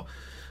you are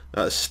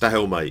at a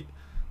stalemate.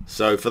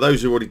 So for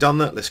those who've already done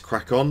that, let's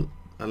crack on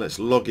and let's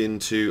log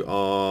into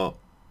our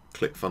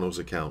ClickFunnels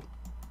account.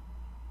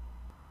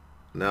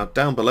 Now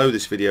down below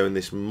this video in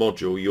this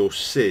module, you'll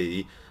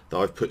see that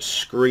I've put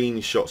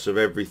screenshots of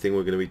everything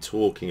we're going to be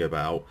talking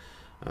about,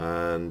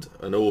 and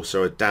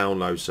also a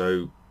download.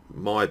 So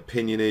my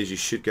opinion is you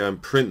should go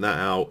and print that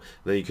out,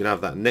 and then you can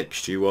have that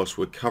next to you whilst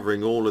we're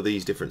covering all of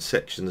these different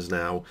sections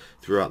now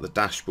throughout the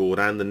dashboard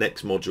and the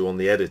next module on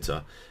the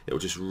editor. It will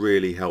just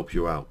really help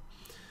you out.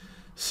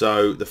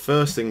 So the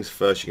first things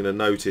first, you're going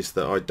to notice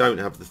that I don't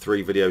have the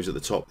 3 videos at the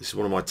top. This is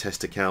one of my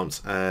test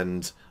accounts,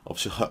 and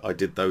obviously I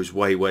did those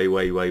way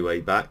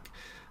back,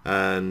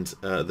 and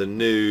the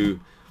new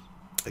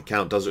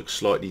account does look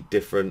slightly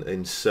different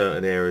in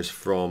certain areas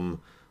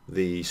from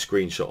the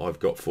screenshot I've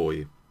got for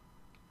you.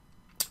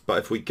 But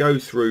if we go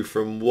through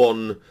from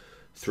 1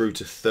 through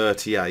to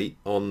 38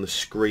 on the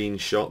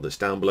screenshot that's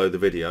down below the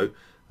video,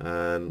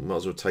 and might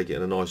as well take it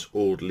in a nice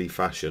orderly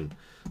fashion.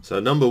 So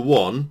number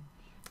 1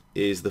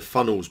 is the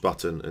funnels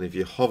button, and if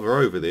you hover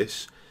over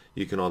this,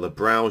 you can either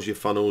browse your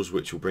funnels,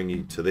 which will bring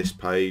you to this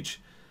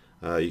page.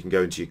 You can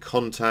go into your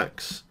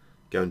contacts,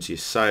 go into your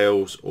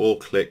sales, or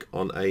click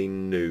on a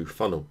new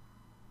funnel.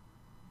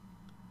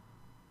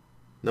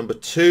 Number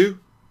 2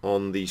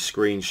 on the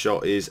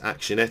screenshot is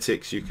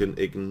Actionetics. You can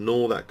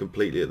ignore that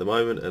completely at the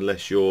moment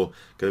unless you're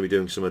going to be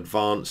doing some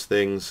advanced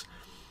things.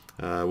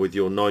 With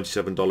your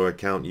 $97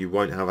 account, you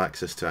won't have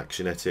access to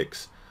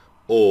Actionetics,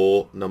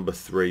 or number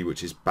 3,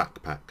 which is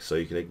Backpack. So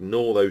you can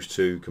ignore those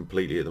two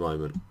completely at the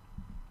moment.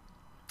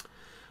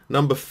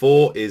 Number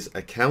 4 is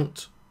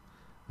Account,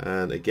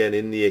 and again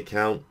in the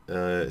account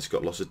it's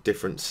got lots of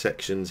different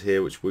sections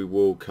here which we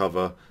will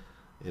cover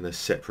in a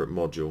separate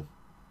module.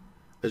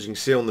 As you can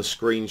see on the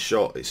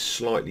screenshot, it's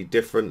slightly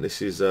different.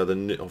 This is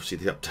obviously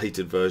the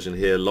updated version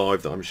here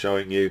live that I'm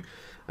showing you,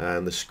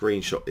 and the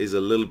screenshot is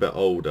a little bit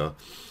older.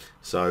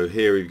 So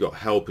here you've got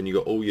help and you've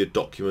got all your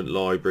document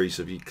library.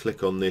 So if you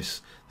click on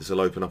this, this will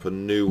open up a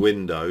new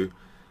window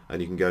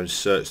and you can go and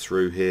search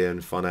through here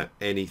and find out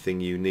anything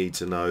you need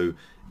to know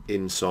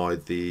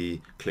inside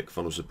the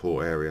ClickFunnels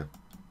support area.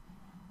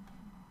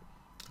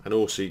 And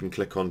also you can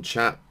click on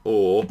chat,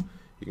 or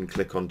you can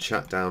click on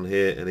chat down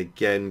here and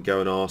again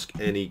go and ask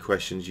any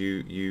questions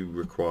you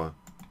require.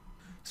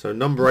 So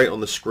number 8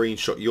 on the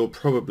screenshot, you'll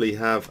probably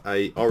have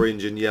a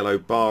orange and yellow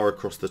bar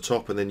across the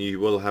top, and then you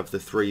will have the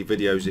 3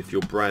 videos if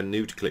you're brand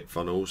new to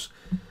ClickFunnels.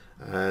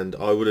 And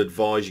I would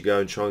advise you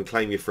go and try and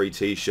claim your free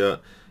t-shirt.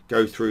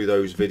 Go through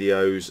those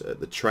videos.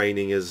 The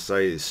training, as I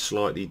say, is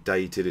slightly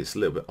dated. It's a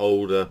little bit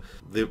older.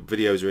 The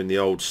videos are in the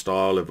old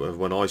style of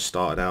when I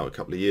started out a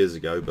couple of years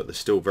ago, but they're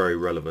still very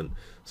relevant.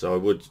 So I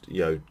would,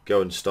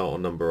 go and start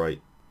on number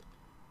 8.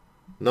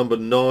 Number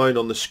 9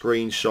 on the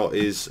screenshot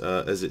is,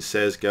 as it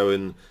says, go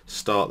and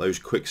start those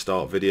quick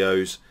start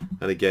videos.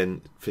 And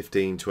again,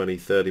 15, 20,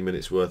 30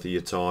 minutes worth of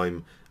your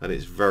time, and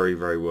it's very,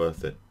 very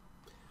worth it.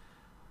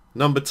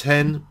 Number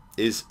 10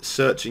 is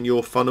searching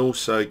your funnel.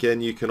 So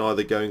again, you can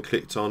either go and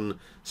click on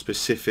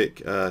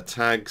specific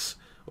tags,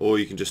 or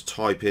you can just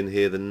type in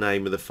here the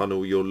name of the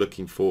funnel you're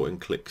looking for and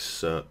click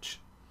search.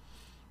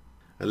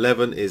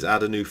 11 is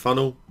add a new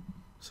funnel.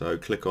 So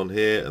click on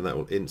here and that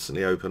will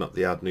instantly open up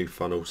the add new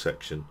funnel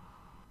section.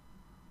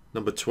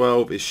 Number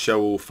 12 is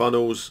show all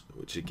funnels,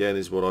 which again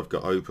is what I've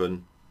got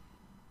open.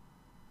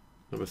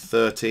 Number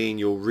 13,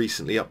 your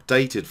recently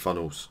updated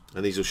funnels,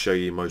 and these will show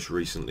you most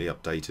recently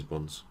updated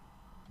ones.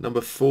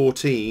 Number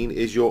 14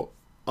 is your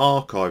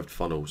archived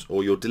funnels,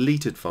 or your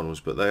deleted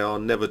funnels, but they are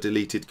never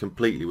deleted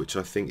completely, which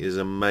I think is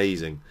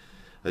amazing.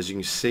 As you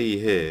can see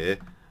here,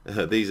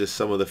 these are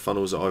some of the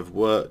funnels that I've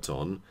worked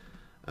on,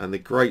 and the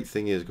great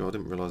thing is, God, I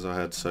didn't realise I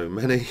had so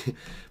many,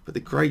 but the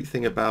great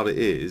thing about it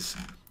is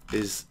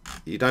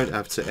you don't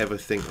have to ever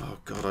think, oh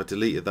God, I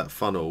deleted that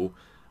funnel,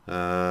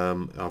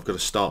 I've got to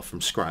start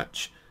from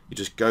scratch. You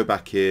just go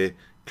back here,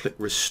 click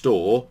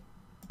restore,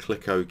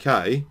 click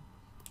OK,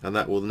 and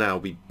that will now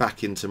be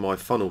back into my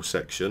funnel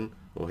section.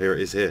 Well, here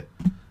it is here.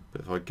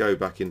 But if I go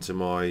back into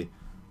my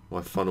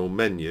funnel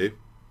menu,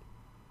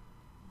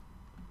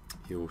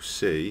 you'll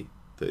see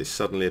that it's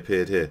suddenly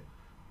appeared here,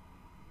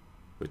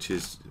 which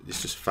is,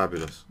 it's just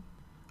fabulous.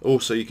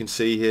 Also, you can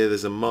see here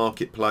there's a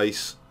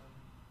marketplace.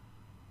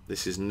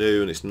 This is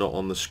new and it's not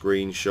on the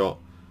screenshot.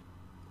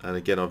 And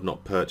again, I've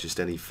not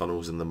purchased any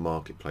funnels in the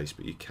marketplace,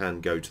 but you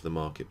can go to the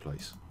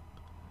marketplace.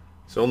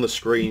 So on the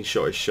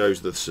screenshot it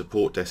shows the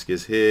support desk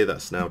is here.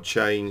 That's now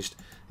changed.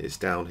 It's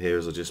down here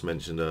as I just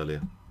mentioned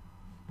earlier.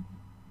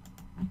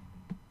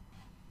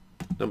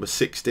 Number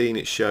 16,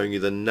 it's showing you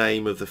the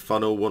name of the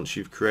funnel. Once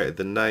you've created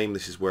the name,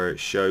 this is where it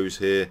shows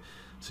here.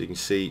 So you can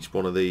see each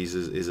one of these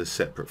is a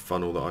separate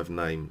funnel that I've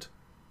named.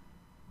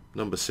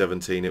 Number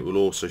 17, it will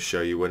also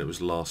show you when it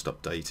was last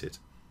updated.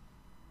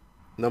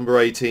 Number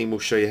 18 will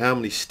show you how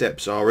many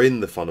steps are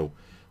in the funnel.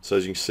 So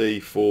as you can see,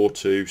 4,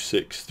 2,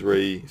 6,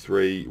 3,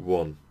 3,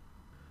 1.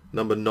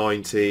 Number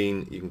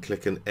 19, you can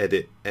click and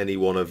edit any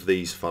one of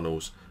these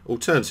funnels.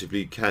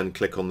 Alternatively, you can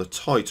click on the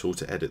title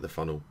to edit the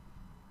funnel.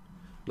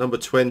 Number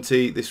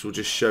 20, this will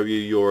just show you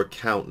your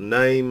account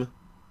name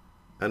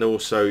and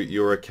also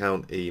your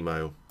account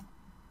email.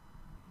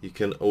 You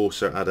can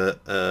also add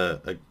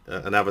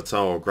an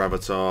avatar or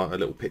gravatar, a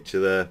little picture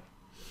there,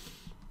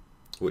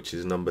 which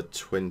is number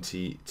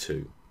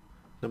 22.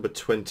 Number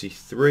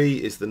 23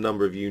 is the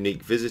number of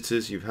unique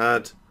visitors you've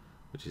had,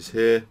 which is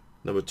here.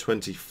 Number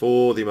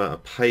 24, the amount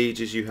of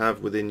pages you have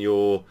within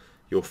your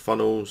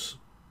funnels.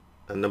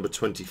 And number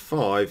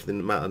 25,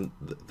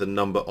 the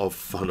number of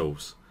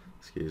funnels.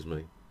 Excuse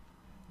me.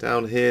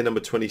 Down here, number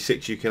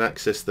 26, you can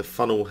access the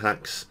Funnel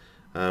Hacks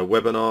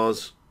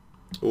webinars.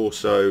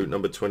 Also,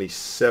 number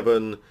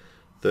 27,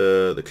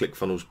 the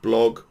ClickFunnels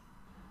blog.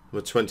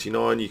 Number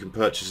 29, you can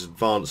purchase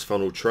advanced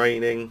funnel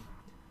training.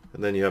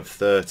 and then you have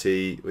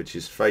 30 which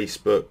is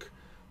Facebook,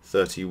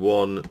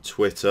 31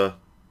 Twitter,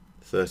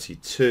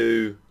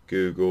 32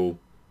 Google,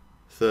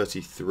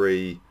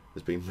 33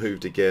 has been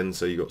moved again,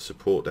 so you've got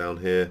support down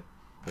here,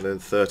 and then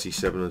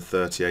 37 and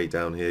 38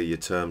 down here, your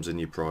terms and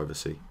your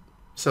privacy.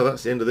 So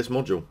that's the end of this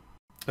module.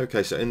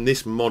 Okay, so in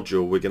this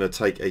module we're going to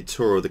take a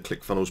tour of the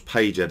ClickFunnels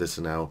page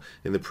editor now.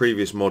 In the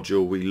previous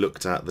module we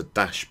looked at the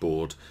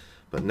dashboard,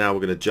 but now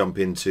we're going to jump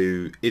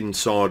into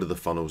inside of the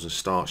funnels and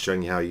start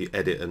showing you how you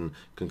edit and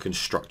can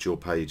construct your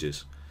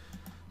pages.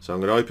 So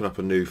I'm going to open up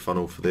a new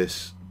funnel for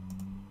this,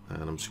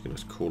 and I'm just going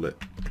to call it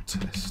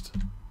test.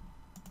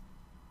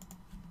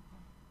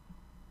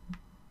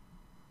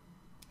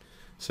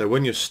 So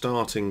when you're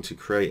starting to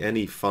create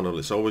any funnel,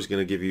 it's always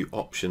going to give you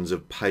options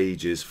of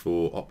pages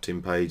for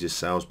opt-in pages,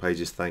 sales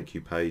pages, thank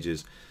you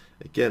pages.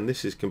 Again,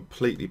 this is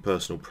completely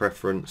personal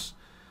preference.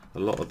 A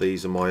lot of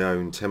these are my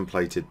own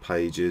templated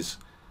pages,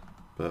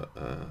 but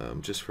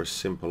just for a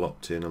simple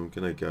opt-in I'm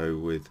going to go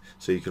with,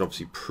 so you can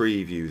obviously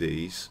preview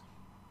these.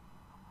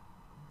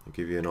 I'll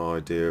give you an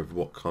idea of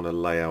what kind of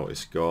layout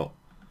it's got,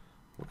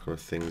 what kind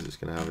of things it's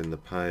going to have in the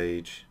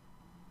page,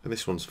 and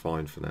this one's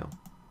fine for now.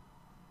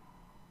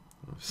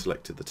 I've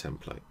selected the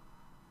template.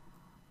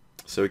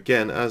 So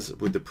again, as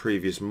with the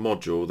previous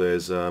module,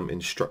 there's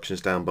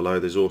instructions down below.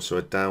 There's also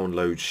a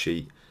download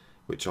sheet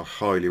which I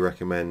highly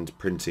recommend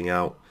printing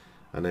out,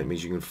 and it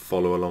means you can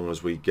follow along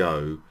as we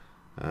go,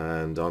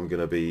 and I'm going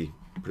to be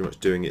pretty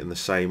much doing it in the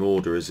same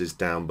order as is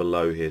down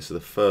below here. So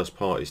the first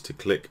part is to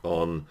click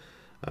on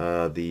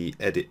the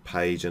edit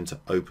page and to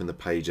open the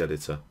page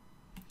editor.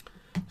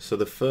 So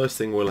the first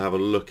thing we'll have a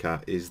look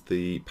at is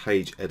the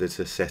page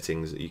editor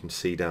settings that you can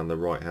see down the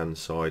right hand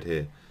side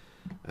here,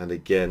 and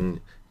again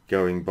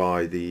going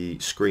by the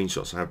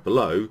screenshots I have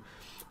below,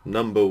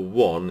 number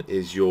one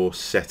is your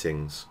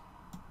settings.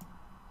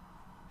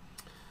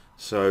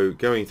 So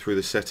going through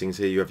the settings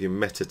here, you have your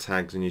meta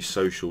tags and your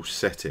social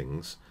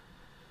settings.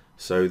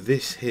 So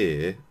this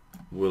here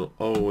will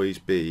always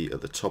be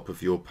at the top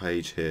of your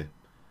page here.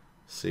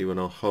 See, when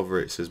I hover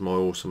it says my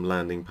awesome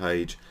landing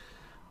page.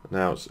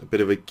 Now it's a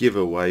bit of a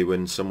giveaway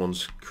when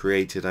someone's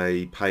created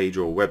a page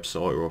or a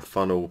website or a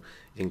funnel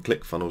in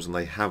ClickFunnels and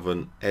they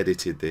haven't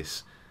edited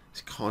this.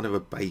 It's kind of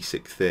a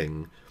basic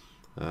thing.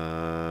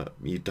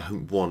 You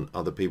don't want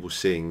other people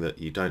seeing that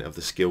you don't have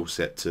the skill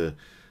set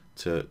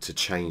to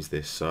change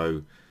this.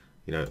 So,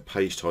 you know,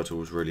 page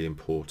title is really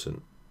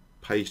important.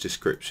 Page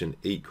description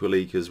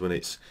equally, because when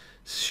it's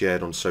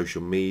shared on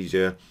social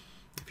media,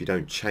 if you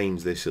don't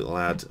change this, it'll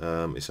add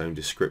its own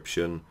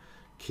description.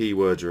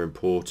 Keywords are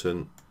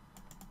important.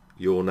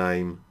 Your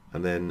name,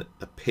 and then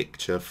a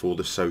picture for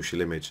the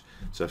social image.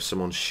 So if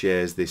someone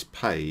shares this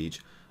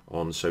page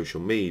on social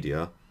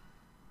media,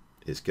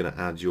 it's going to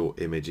add your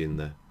image in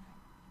there.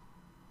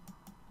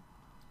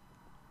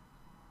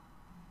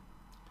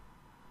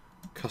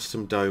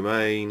 Custom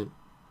domain,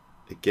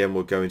 again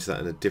we'll go into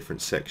that in a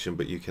different section,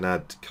 but you can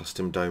add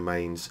custom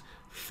domains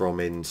from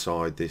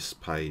inside this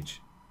page.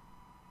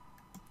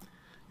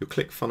 Your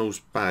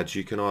ClickFunnels badge,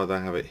 you can either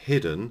have it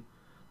hidden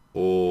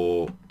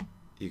or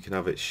you can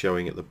have it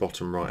showing at the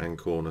bottom right hand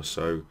corner.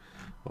 So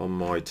on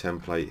my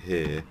template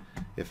here,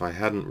 if I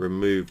hadn't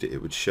removed it,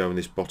 it would show in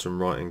this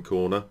bottom right hand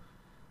corner.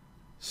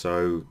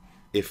 So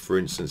if for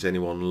instance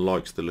anyone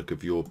likes the look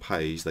of your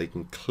page, they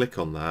can click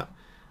on that,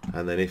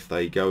 and then if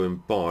they go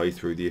and buy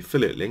through the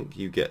affiliate link,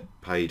 you get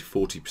paid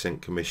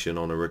 40% commission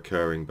on a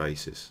recurring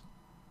basis.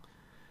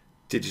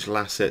 Digital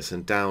assets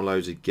and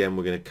downloads, again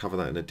we're going to cover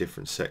that in a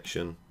different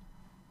section.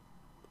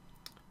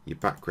 Your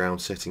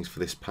background settings for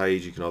this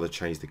page, you can either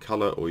change the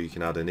color or you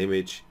can add an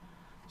image.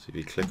 So if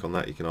you click on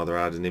that, you can either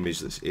add an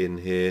image that's in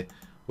here,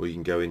 or you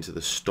can go into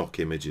the stock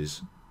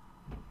images,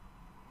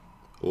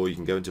 or you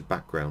can go into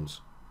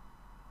backgrounds.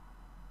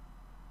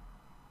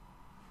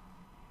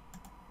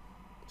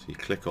 So you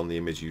click on the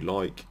image you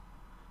like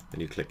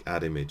and you click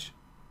add image.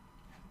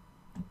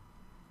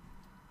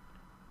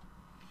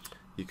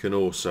 You can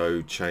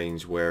also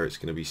change where it's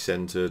going to be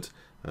centered,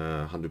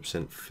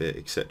 100% fit,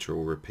 etc.,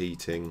 or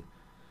repeating.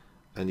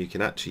 And you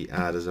can actually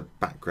add as a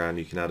background,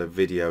 you can add a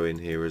video in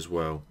here as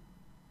well.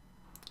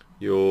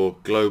 Your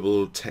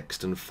global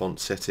text and font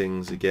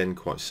settings, again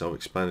quite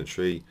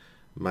self-explanatory.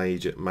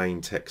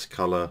 Main text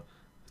color,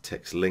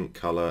 text link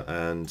color,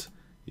 and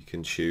you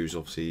can choose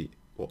obviously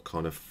what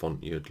kind of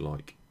font you'd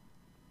like.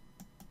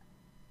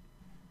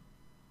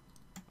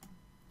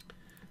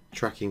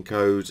 Tracking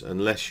codes,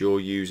 unless you're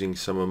using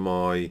some of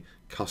my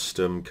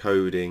custom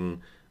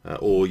coding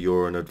or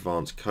you're an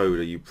advanced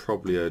coder, you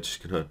probably are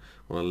just going to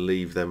want to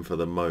leave them for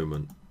the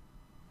moment.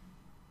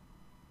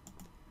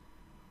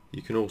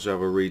 You can also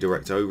have a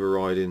redirect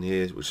override in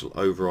here, which will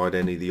override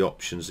any of the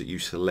options that you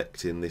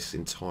select in this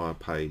entire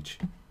page.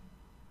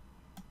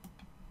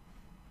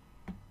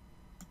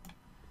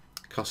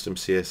 Custom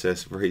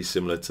CSS, very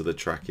similar to the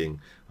tracking.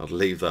 I'd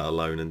leave that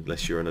alone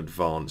unless you're an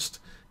advanced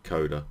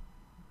coder.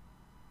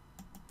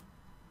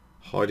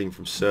 Hiding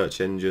from search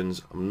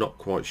engines, I'm not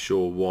quite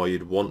sure why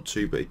you'd want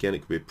to, but again it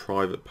could be a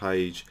private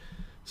page,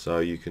 so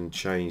you can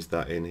change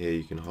that in here.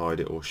 You can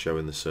hide it or show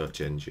in the search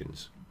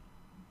engines.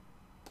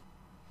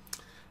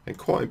 And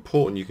quite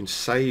important, you can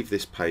save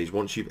this page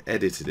once you've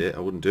edited it. I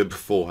wouldn't do it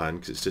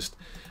beforehand because it's just,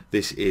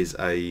 this is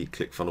a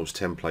ClickFunnels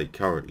template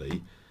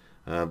currently.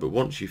 But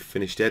once you've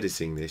finished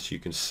editing this, you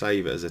can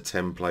save it as a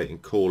template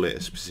and call it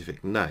a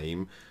specific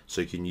name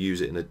so you can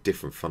use it in a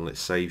different funnel. It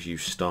saves you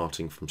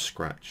starting from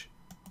scratch.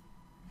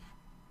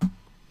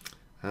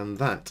 And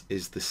that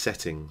is the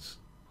settings.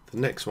 The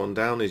next one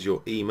down is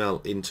your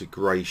email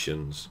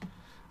integrations.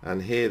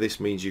 And here this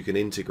means you can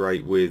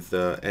integrate with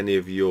any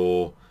of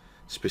your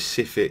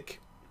specific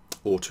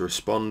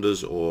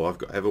autoresponders, or I've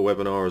got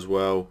EverWebinar as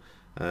well,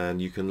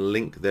 and you can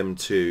link them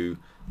to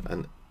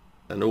an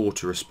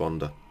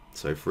autoresponder.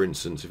 So for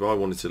instance, if I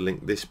wanted to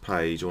link this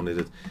page, I wanted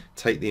to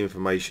take the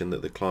information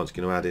that the client's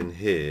going to add in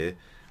here,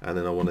 and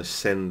then I want to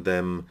send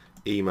them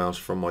emails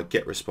from my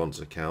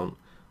GetResponse account,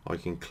 I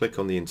can click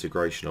on the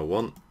integration I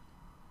want,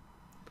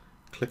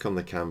 click on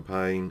the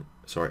campaign,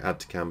 sorry, add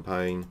to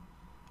campaign,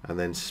 and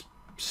then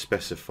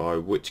specify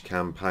which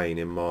campaign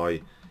in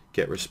my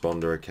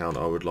GetResponder account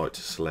I would like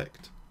to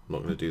select. I'm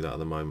not going to do that at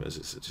the moment as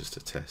it's just a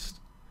test.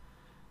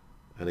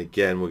 And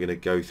again, we're going to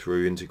go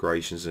through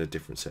integrations in a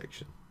different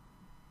section.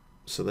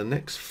 So the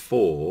next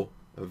four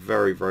are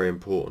very, very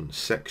important: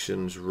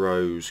 sections,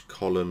 rows,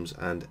 columns,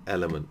 and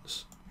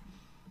elements.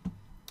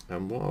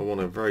 And what I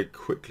want to very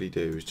quickly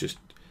do is just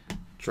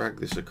drag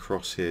this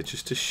across here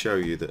just to show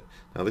you that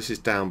now this is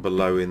down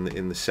below in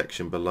the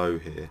section below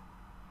here.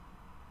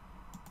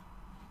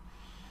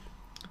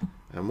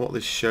 And what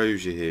this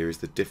shows you here is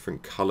the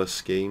different color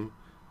scheme.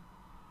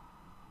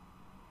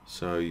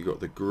 So you've got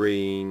the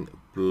green,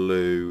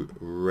 blue,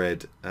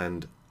 red,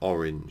 and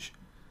orange.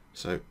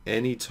 So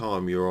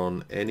anytime you're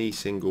on any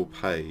single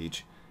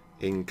page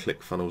in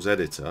ClickFunnels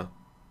Editor,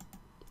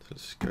 so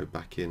let's go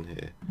back in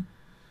here.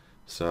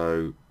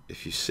 So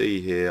if you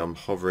see here, I'm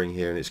hovering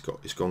here and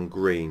it's gone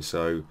green.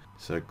 So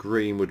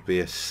green would be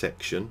a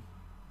section,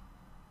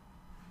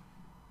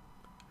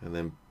 and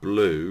then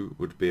blue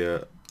would be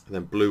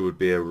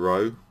a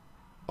row,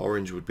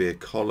 orange would be a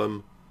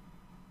column,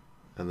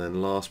 and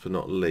then last but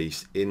not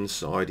least,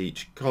 inside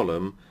each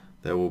column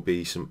there will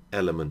be some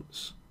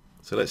elements.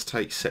 So let's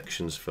take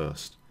sections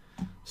first.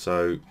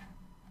 So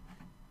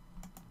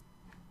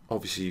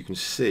obviously you can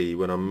see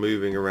when I'm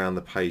moving around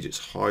the page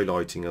it's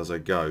highlighting as I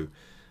go,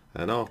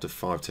 and after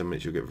 5-10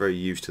 minutes you'll get very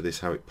used to this,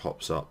 how it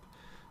pops up.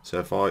 So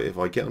if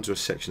I get onto a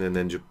section and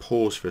then just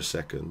pause for a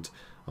second,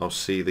 I'll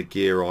see the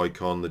gear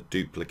icon, the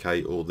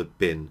duplicate, or the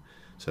bin.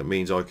 So it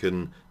means I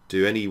can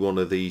do any one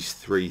of these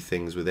three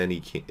things with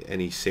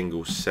any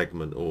single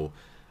segment or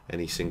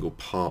any single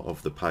part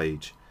of the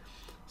page.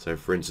 So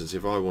for instance,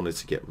 if I wanted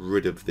to get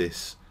rid of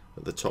this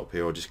at the top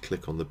here, I'll just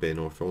click on the bin,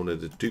 or if I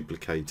wanted to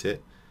duplicate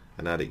it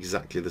and add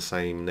exactly the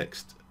same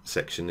next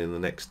section in the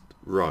next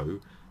row,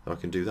 I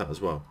can do that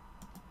as well.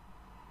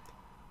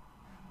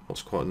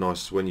 What's quite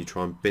nice is when you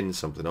try and bin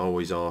something, I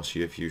always ask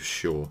you if you're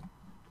sure.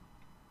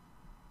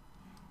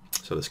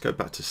 So let's go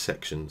back to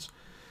sections.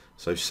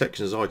 So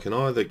sections I can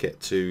either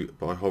get to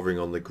by hovering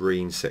on the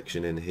green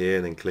section in here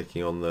and then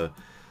clicking on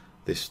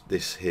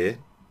this here,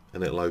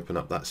 and it'll open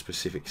up that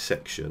specific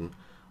section,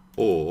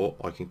 or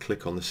I can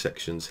click on the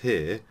sections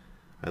here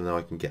and then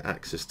I can get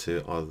access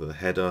to either the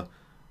header,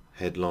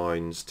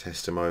 headlines,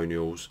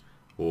 testimonials,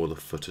 or the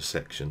footer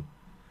section.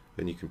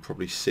 And you can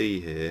probably see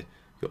here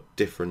you've got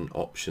different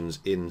options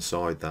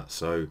inside that,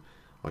 so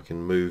I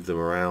can move them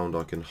around,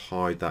 I can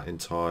hide that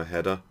entire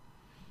header,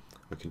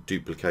 I can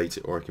duplicate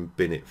it, or I can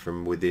bin it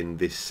from within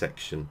this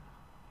section.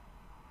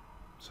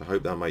 So I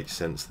hope that makes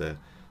sense there.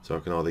 So I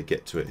can either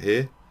get to it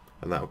here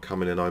and that will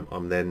come in, and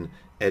I'm then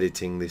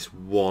editing this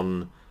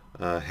one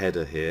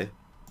header here,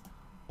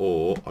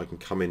 or I can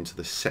come into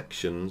the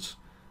sections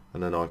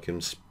and then I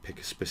can pick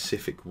a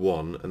specific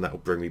one and that will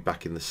bring me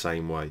back in the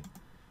same way.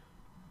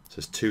 So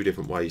there's two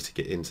different ways to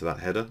get into that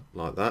header,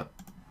 like that,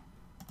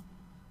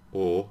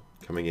 or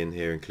coming in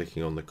here and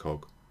clicking on the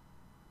cog.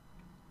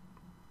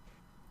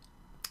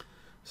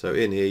 So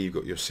in here you've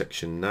got your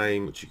section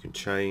name, which you can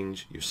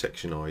change, your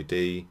section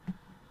ID,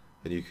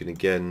 and you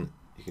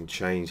can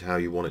change how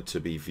you want it to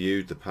be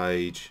viewed, the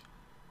page.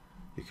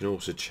 You can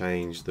also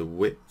change the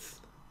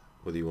width,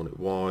 whether you want it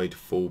wide,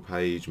 full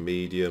page,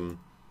 medium,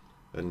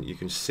 and you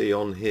can see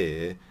on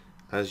here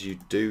as you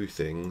do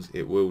things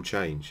it will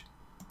change.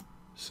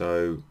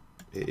 So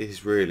it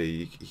is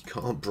really, you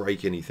can't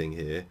break anything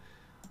here.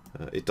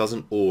 It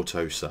doesn't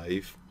auto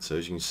save, so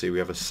as you can see we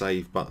have a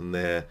save button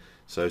there,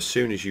 so as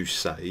soon as you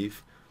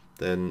save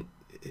then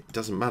it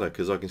doesn't matter,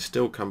 because I can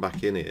still come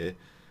back in here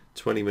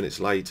 20 minutes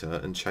later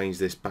and change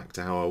this back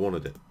to how I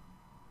wanted it.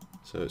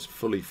 So it's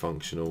fully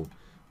functional.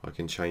 I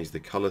can change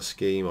the color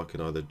scheme, I can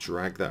either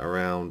drag that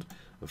around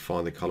and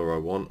find the color I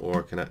want, or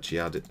I can actually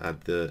add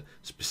the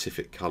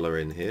specific color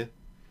in here.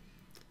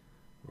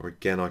 Or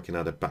again, I can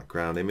add a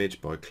background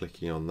image by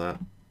clicking on that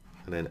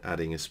and then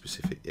adding a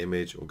specific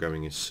image, or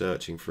going and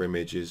searching for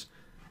images.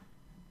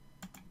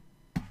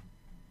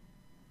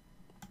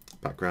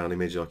 Background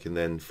image I can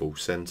then full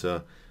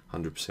center,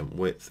 100%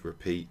 width,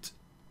 repeat,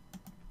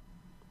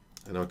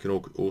 and I can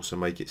also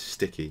make it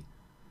sticky.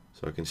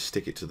 So I can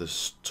stick it to the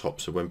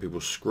top so when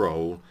people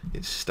scroll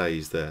it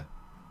stays there.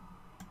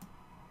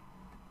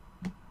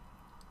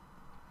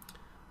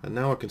 And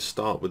now I can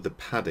start with the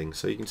padding.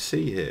 So you can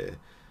see here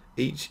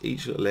each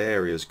little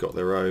area's got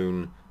their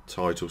own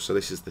title. So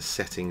this is the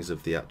settings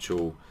of the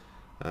actual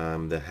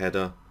the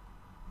header.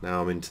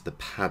 Now I'm into the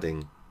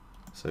padding.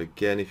 So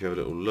again, if you have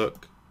a little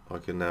look, I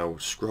can now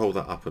scroll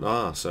that up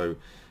and so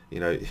you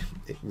know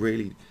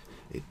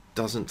it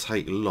doesn't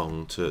take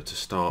long to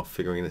start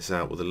figuring this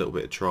out with a little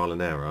bit of trial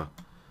and error.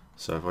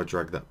 So if I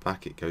drag that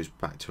back, it goes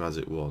back to as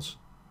it was.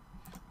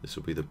 This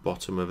will be the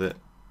bottom of it.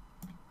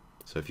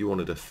 So if you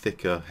wanted a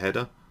thicker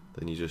header,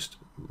 then you just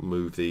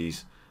move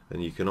these,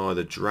 and you can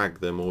either drag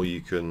them or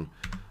you can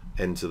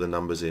enter the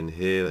numbers in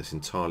here. That's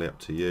entirely up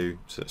to you.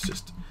 So let's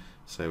just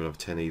say we'll have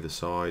 10 either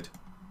side.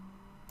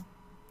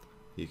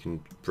 You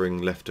can bring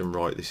left and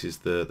right. This is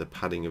the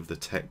padding of the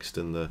text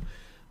and the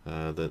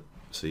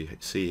so you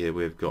see here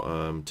we've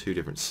got two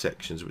different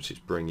sections which it's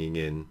bringing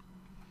in.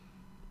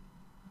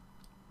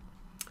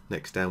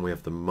 Next down we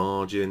have the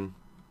margin.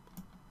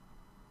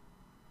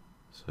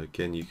 So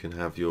again, you can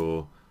have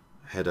your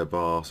header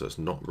bar so it's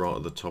not right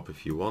at the top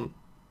if you want.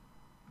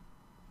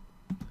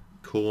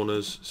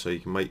 Corners, so you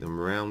can make them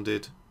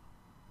rounded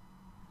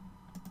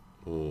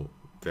or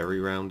very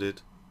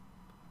rounded.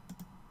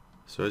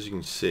 So as you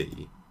can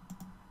see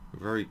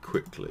very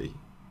quickly,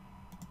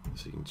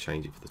 so you can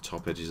change it for the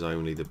top edges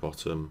only, the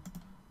bottom,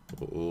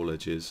 or all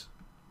edges.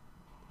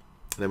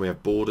 And then we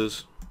have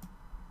borders,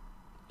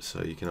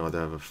 so you can either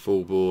have a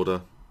full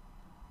border,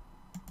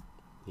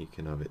 you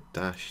can have it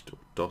dashed or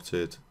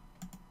dotted.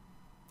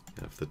 You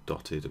can have the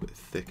dotted a bit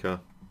thicker.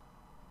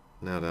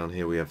 Now down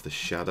here we have the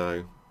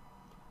shadow.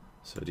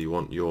 So do you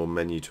want your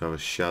menu to have a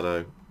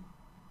shadow?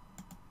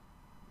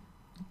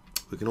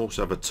 We can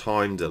also have a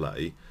time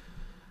delay.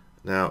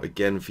 Now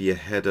again, for your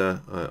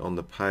header on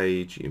the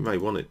page, you may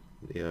want it,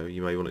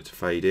 you may want it to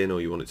fade in, or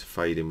you want it to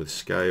fade in with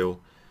scale,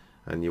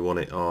 and you want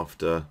it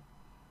after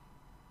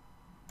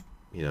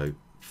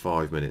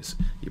 5 minutes.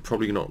 You're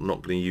probably not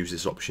going to use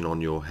this option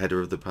on your header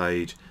of the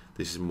page.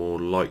 This is more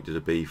likely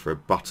to be for a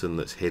button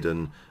that's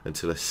hidden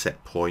until a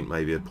set point,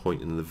 maybe a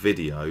point in the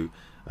video,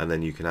 and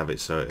then you can have it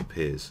so it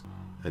appears.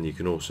 And you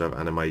can also have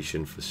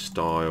animation for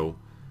style,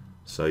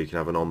 so you can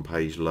have an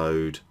on-page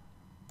load,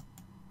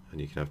 and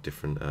you can have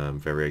different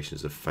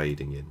variations of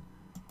fading in.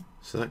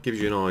 So that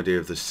gives you an idea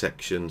of the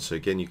section. So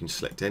again, you can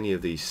select any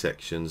of these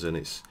sections,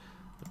 and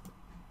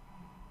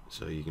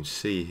so you can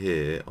see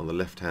here on the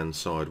left hand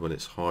side when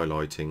it's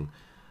highlighting,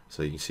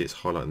 so you can see it's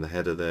highlighting the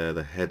header there,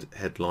 the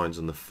headlines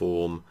and the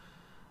form.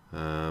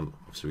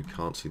 Obviously we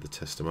can't see the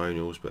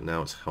testimonials, but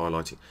now it's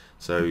highlighting,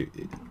 so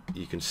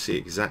you can see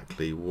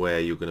exactly where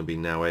you're going to be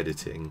now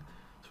editing.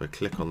 So I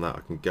click on that, I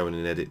can go in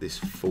and edit this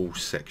full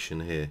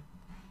section here.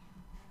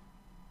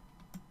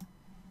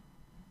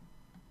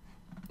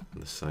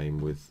 And the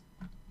same with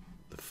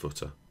the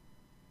footer.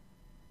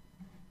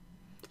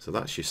 So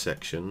that's your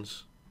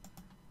sections.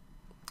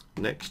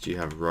 Next you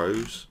have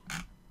rows.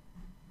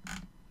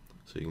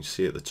 So you can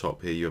see at the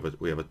top here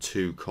we have a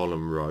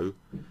 2-column row.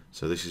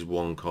 So this is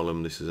one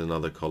column, this is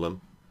another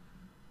column.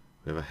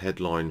 We have a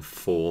headline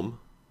form,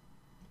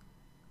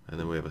 and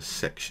then we have a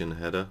section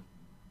header,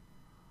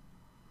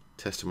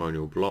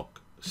 testimonial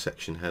block,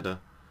 section header,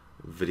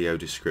 video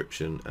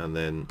description, and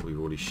then we've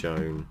already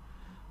shown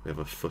we have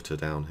a footer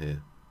down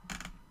here.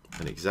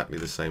 And exactly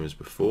the same as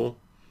before.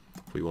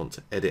 If we want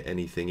to edit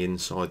anything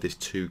inside this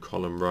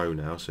 2-column row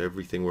now, so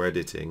everything we're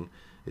editing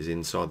is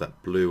inside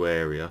that blue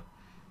area.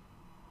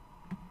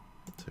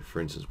 So for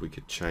instance, we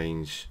could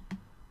change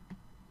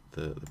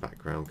the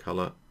background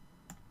color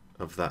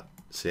of that.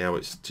 See how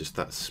it's just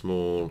that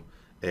small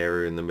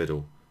area in the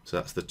middle? So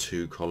that's the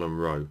 2-column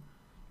row.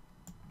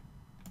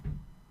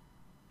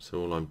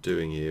 So all I'm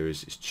doing here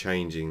is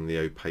changing the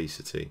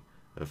opacity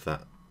of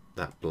that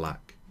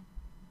black.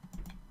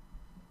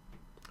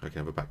 I can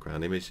have a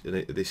background image,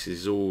 and this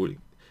is all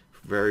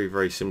very,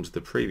 very similar to the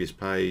previous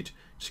page.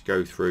 Just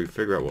go through,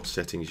 figure out what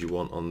settings you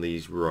want on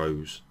these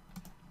rows.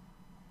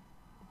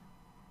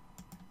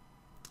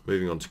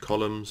 Moving on to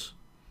columns.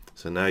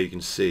 So now you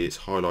can see it's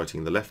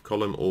highlighting the left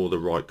column or the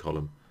right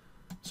column.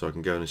 So I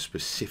can go in and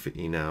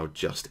specifically now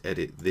just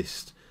edit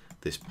this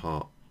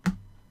part.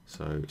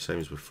 So same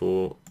as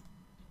before,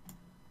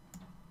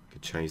 I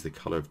could change the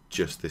color of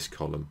just this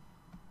column.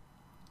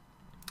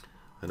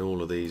 And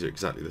all of these are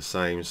exactly the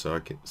same, so I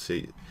can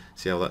see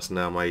how that's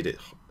now made it,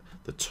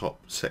 the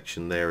top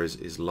section there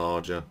is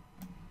larger.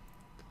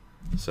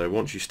 So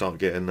once you start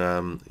getting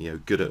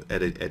good at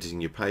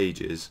editing your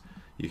pages,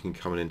 you can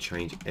come in and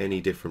change any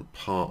different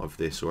part of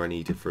this or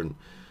any different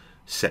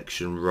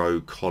section,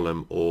 row,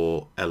 column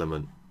or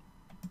element.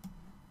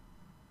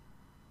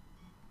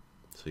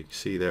 So you can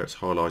see there it's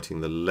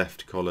highlighting the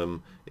left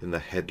column in the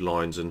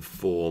headlines and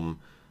form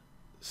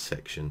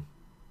section,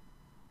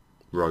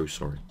 row,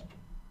 sorry.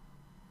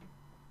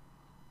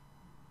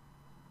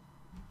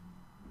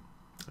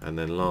 And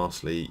then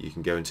lastly, you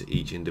can go into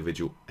each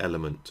individual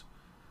element.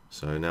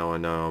 So now I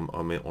know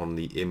I'm on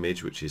the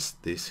image, which is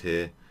this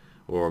here,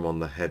 or I'm on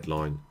the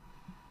headline.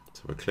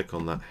 So if I click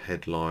on that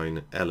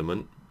headline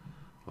element,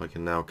 I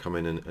can now come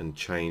in and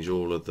change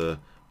all of the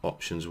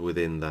options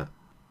within that.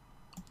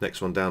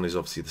 Next one down is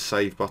obviously the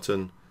save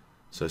button.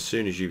 So as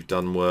soon as you've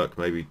done work,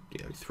 maybe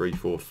 3,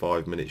 4,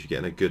 5 minutes, you're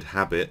getting a good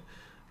habit,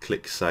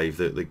 click save.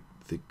 The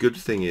good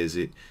thing is,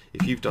 if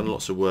you've done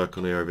lots of work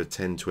on here over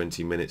 10,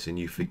 20 minutes and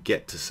you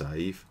forget to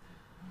save,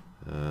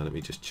 let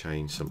me just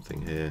change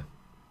something here.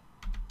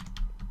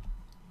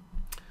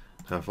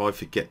 Now if I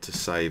forget to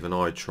save and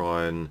I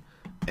try and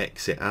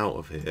exit out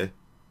of here,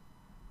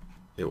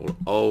 it will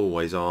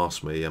always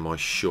ask me, am I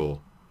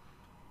sure?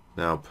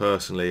 Now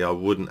personally, I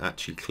wouldn't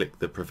actually click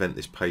the prevent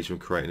this page from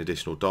creating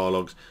additional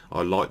dialogues.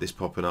 I like this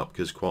popping up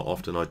because quite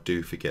often I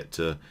do forget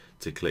to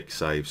click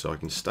save. So I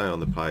can stay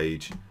on the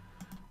page,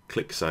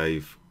 click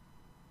save.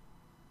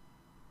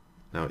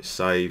 Now it's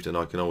saved, and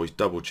I can always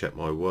double check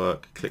my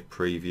work, click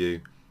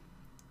preview,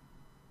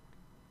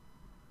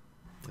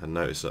 and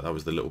notice that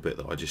was the little bit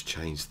that I just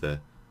changed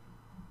there.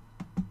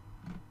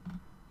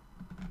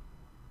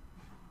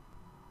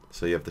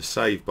 So you have the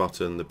save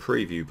button, the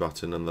preview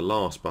button, and the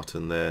last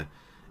button there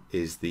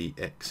is the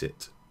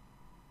exit.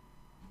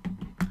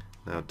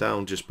 Now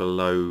down just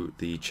below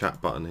the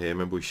chat button here,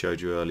 remember we showed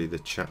you earlier the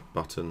chat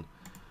button,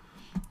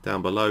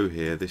 down below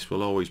here this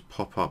will always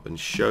pop up and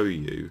show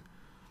you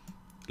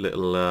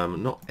little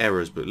not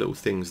errors but little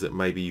things that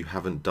maybe you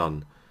haven't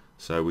done.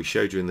 So we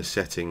showed you in the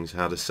settings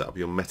how to set up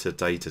your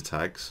metadata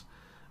tags,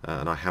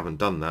 and I haven't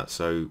done that,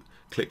 so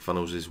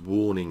ClickFunnels is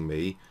warning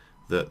me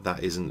that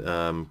that isn't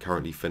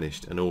currently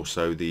finished, and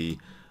also the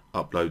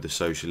upload the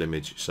social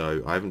image.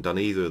 So I haven't done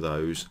either of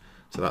those,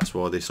 so that's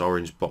why this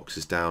orange box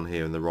is down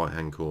here in the right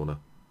hand corner.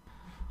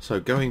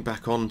 So going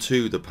back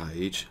onto the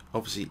page,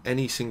 obviously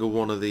any single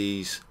one of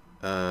these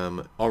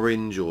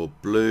orange or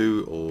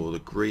blue or the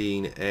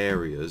green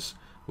areas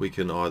we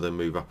can either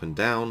move up and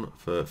down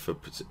for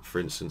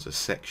instance a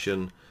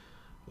section,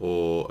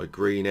 or a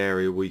green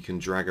area we can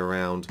drag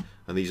around,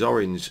 and these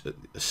orange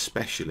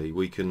especially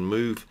we can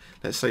move.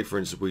 Let's say for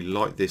instance we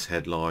like this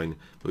headline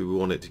but we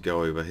want it to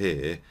go over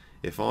here.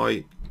 If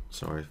I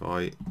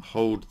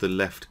hold the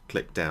left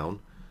click down,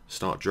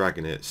 start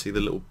dragging it, see the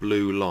little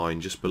blue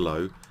line just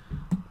below,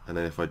 and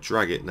then if I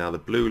drag it, now the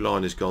blue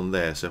line has gone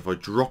there, so if I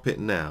drop it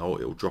now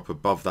it will drop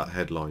above that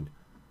headline.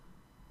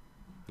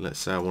 Let's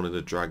say I wanted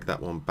to drag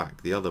that one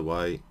back the other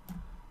way,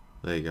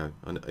 there you go,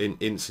 and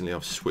instantly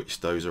I've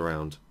switched those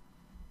around.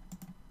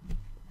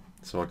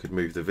 So I could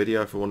move the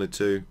video if I wanted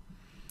to,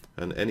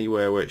 and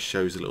anywhere where it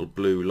shows a little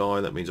blue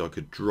line, that means I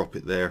could drop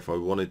it there if I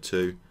wanted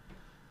to,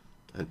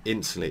 and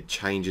instantly it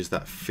changes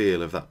that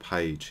feel of that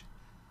page.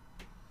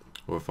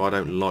 Or if I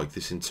don't like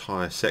this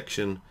entire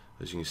section,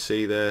 as you can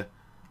see there,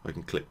 I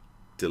can click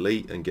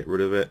delete and get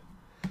rid of it.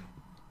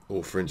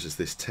 Or for instance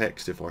this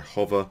text, if I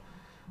hover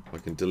I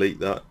can delete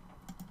that.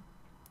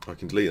 I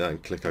can delete that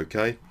and click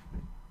OK.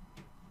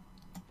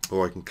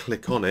 Or I can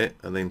click on it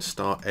and then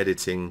start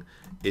editing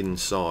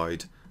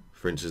inside.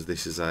 For instance,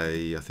 this is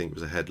I think it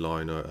was a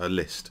headline or a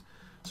list,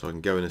 so I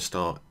can go in and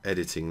start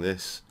editing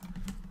this.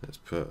 Let's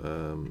put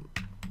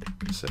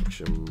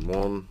section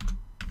 1,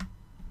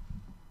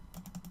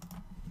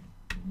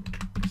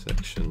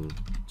 section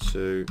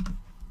 2,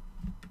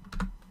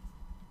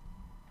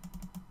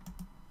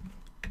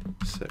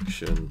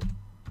 section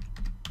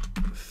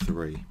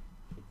 3.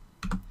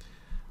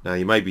 Now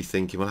you may be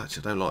thinking, well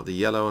actually I don't like the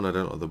yellow and I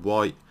don't like the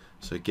white,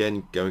 so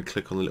again go and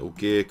click on the little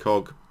gear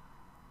cog,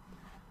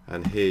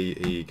 and here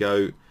you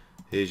go,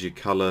 here's your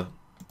colour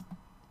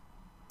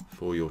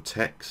for your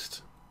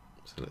text.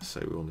 So let's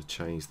say we want to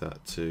change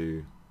that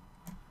to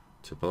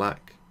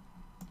black,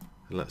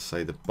 and let's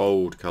say the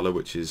bold colour,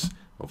 which is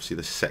obviously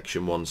the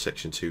section 1,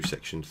 section 2,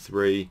 section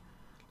 3,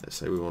 let's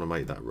say we want to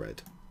make that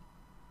red.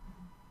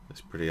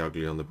 It's pretty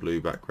ugly on the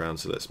blue background,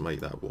 so let's make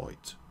that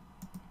white,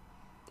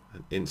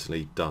 and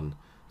instantly done.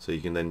 So you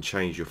can then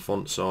change your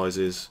font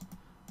sizes.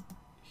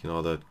 You can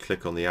either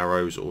click on the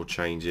arrows or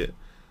change it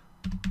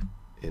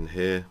in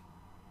here.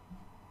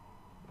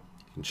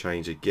 You can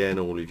change again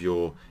all of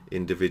your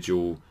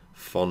individual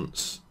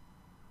fonts.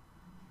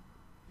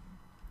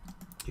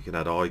 You can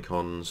add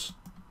icons.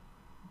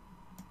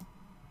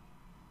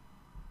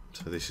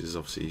 So this is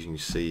obviously, as you can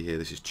see here,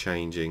 this is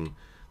changing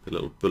the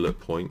little bullet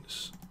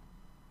points.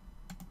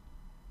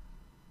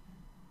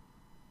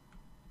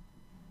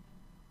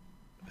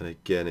 And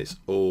again, it's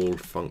all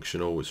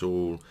functional, it's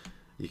all,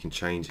 you can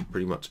change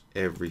pretty much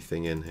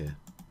everything in here.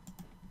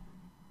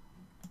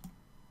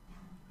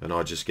 And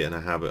I just get in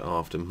a habit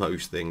after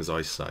most things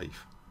I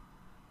save.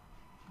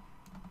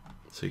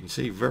 So you can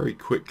see very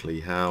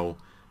quickly how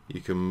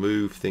you can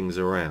move things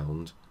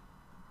around.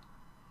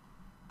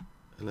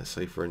 And let's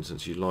say for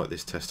instance you like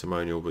this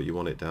testimonial but you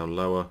want it down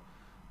lower.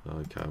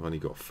 Okay, I've only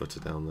got a footer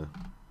down there.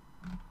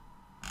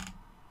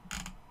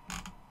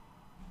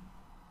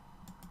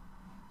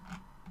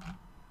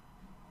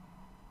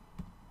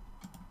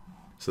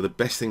 So the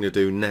best thing to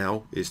do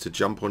now is to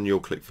jump on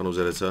your ClickFunnels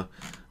editor,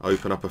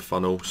 open up a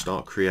funnel,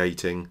 start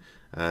creating,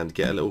 and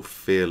get a little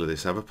feel of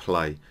this. Have a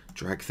play,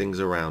 drag things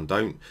around.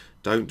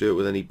 Don't do it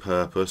with any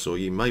purpose, or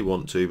you may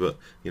want to, but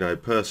you know,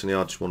 personally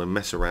I just want to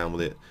mess around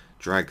with it,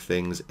 drag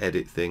things,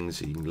 edit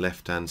things. You can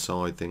left hand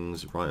side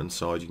things, right hand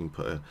side, you can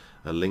put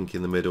a link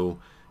in the middle,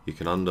 you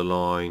can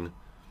underline.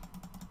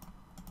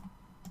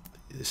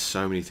 There's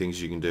so many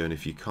things you can do, and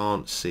if you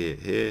can't see it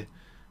here,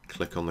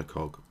 click on the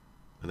cog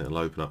and it'll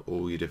open up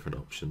all your different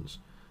options.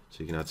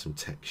 So you can add some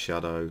text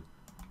shadow.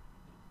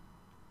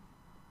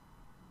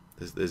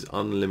 There's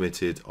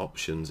unlimited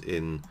options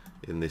in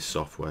this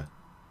software.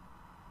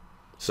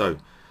 So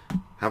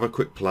have a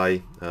quick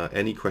play.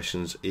 Any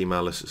questions,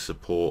 email us at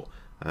support,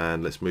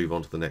 and let's move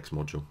on to the next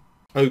module.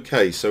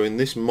 Okay, so in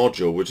this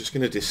module we're just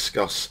going to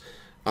discuss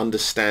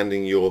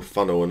understanding your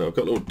funnel, and I've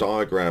got a little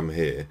diagram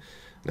here.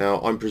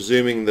 Now I'm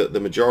presuming that the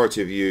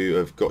majority of you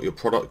have got your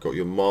product, got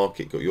your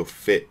market, got your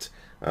fit.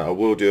 I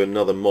will do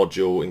another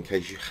module in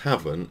case you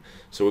haven't,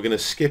 so we're going to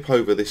skip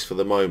over this for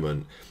the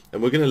moment,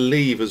 and we're going to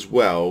leave as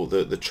well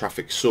the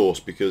traffic source,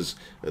 because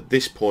at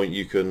this point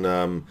you can,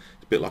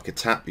 it's a bit like a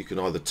tap, you can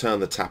either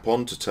turn the tap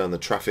on to turn the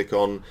traffic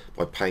on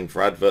by paying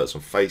for adverts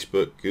on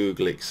Facebook,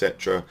 Google,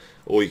 etc.,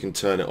 or you can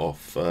turn it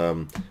off.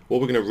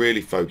 What we're going to really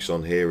focus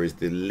on here is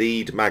the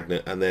lead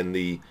magnet and then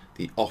the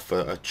offer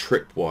a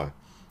tripwire.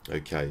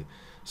 Okay.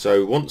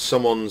 So once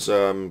someone's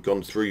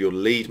gone through your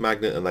lead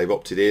magnet and they've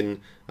opted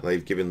in and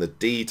they've given the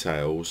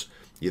details,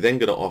 you're then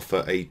going to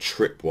offer a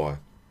tripwire.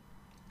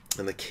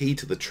 And the key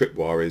to the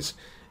tripwire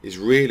is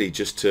really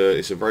just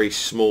it's a very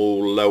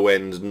small,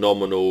 low-end,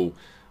 nominal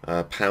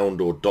pound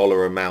or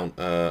dollar amount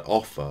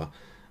offer,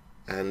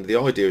 and the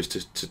idea is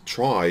to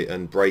try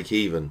and break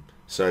even.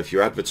 So if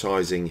you're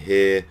advertising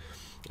here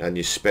and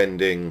you're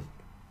spending,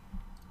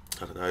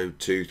 I don't know,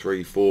 2,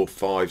 3, 4,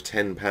 5,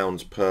 10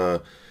 pounds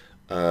per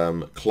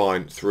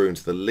client through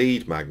into the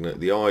lead magnet,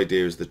 the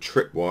idea is the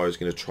tripwire is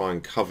going to try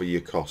and cover your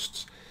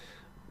costs.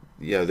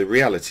 You know, the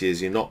reality is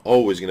you're not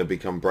always going to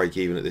become break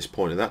even at this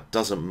point, and that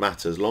doesn't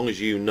matter as long as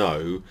you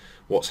know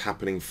what's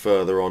happening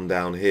further on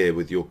down here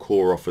with your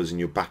core offers and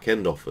your back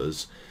end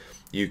offers.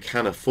 You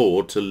can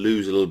afford to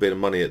lose a little bit of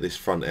money at this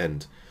front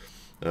end,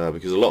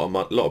 because a lot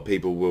of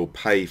people will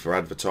pay for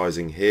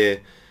advertising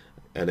here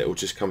and it will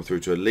just come through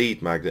to a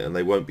lead magnet and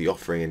they won't be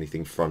offering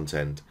anything front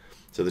end.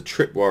 So the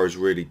tripwire is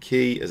really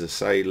key. As I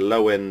say,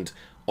 low end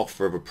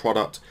offer of a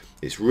product,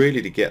 it's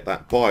really to get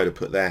that buyer to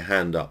put their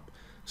hand up.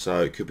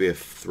 So it could be a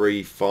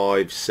 3,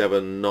 5,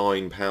 7,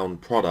 9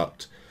 pound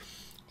product,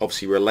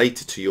 obviously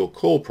related to your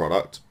core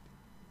product,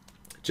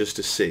 just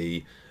to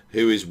see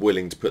who is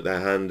willing to put their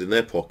hand in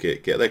their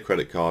pocket, get their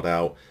credit card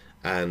out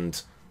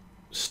and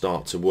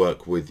start to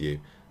work with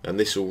you. And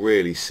this will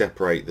really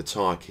separate the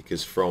tire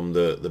kickers from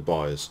the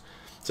buyers.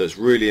 So it's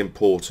really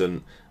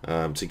important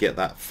to get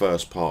that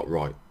first part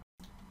right.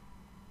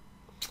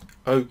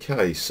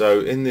 Okay, so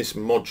in this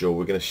module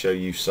we're going to show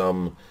you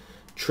some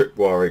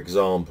tripwire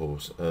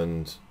examples,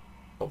 and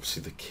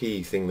obviously the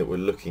key thing that we're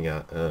looking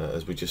at,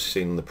 as we just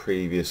seen in the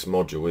previous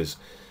module, is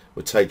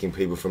we're taking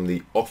people from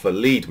the offer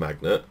lead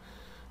magnet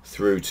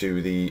through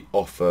to the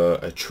offer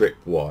a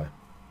tripwire,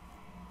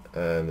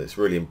 and it's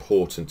really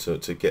important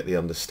to get the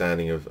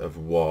understanding of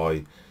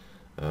why.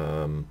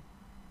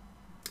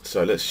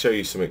 So let's show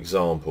you some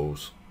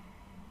examples.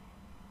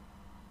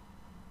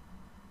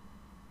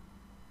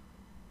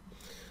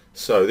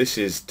 So this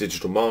is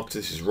Digital Marketer,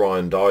 this is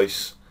Ryan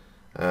Dice,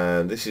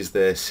 and this is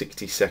their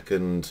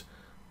 60-second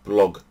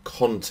blog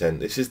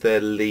content. This is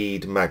their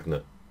lead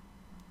magnet.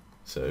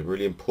 So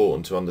really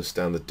important to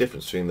understand the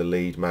difference between the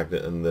lead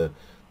magnet and the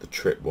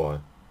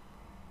tripwire.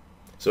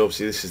 So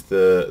obviously this is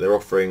they're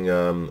offering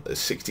a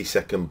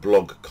 60-second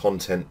blog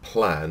content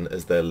plan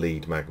as their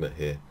lead magnet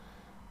here.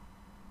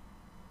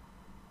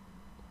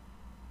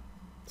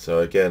 So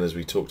again, as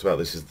we talked about,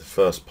 this is the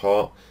first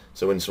part.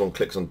 So when someone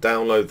clicks on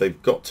download,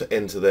 they've got to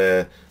enter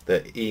their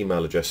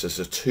email address as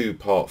a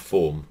two-part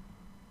form.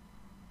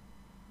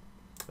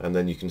 And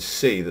then you can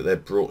see that they're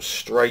brought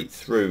straight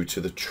through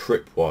to the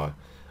tripwire.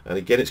 And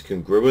again, it's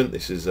congruent.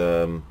 This is,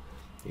 you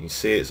can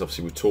see it's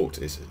obviously, we talked,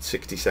 it's a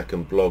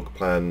 60-second blog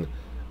plan,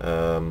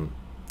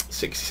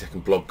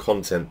 60-second blog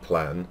content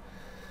plan.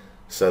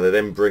 So they're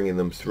then bringing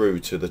them through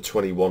to the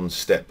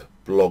 21-step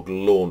blog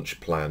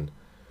launch plan.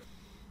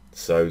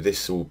 So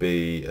this will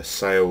be a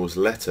sales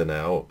letter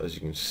now, as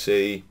you can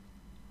see.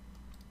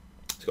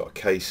 It's got a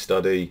case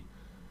study,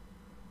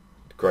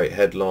 great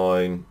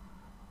headline,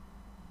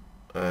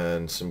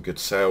 and some good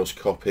sales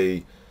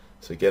copy.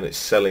 So again, it's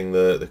selling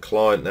the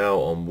client now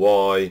on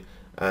why,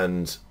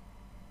 and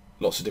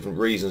lots of different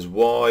reasons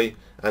why,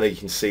 and you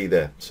can see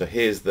there. So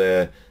here's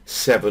their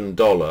 $7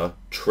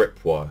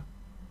 tripwire.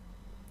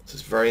 So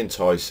it's very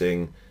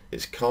enticing.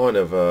 It's kind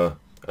of a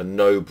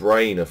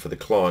no-brainer for the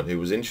client who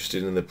was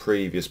interested in the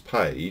previous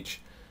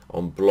page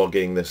on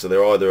blogging. So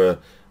they're either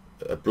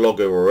a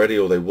blogger already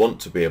or they want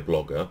to be a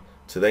blogger,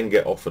 to then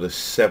get offered a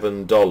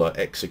 $7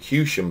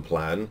 execution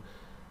plan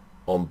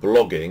on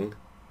blogging.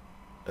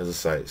 As I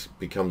say, it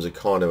becomes a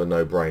kind of a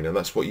no-brainer, and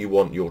that's what you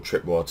want your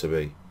tripwire to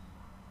be.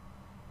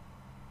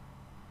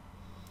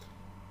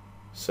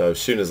 So as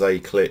soon as they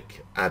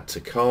click add to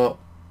cart,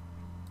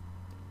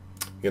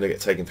 You're going to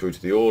get taken through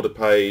to the order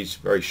page,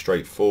 very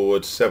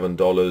straightforward,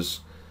 $7,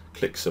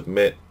 click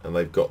submit, and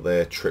they've got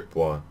their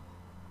tripwire.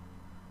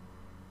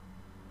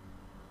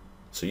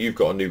 So you've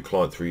got a new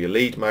client through your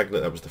lead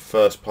magnet. That was the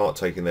first part,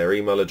 taking their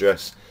email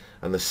address,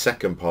 and the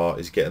second part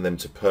is getting them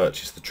to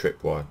purchase the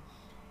tripwire.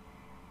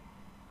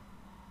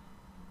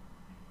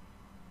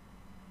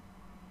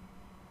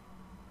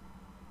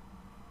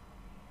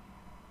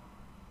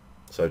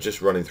 So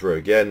just running through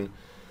again.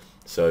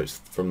 So it's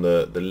from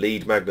the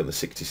lead magnet, the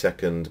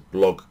 60-second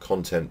blog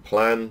content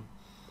plan,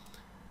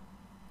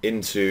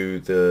 into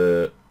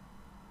the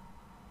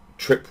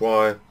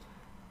tripwire,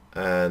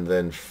 and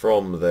then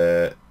from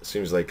there, as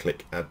soon as they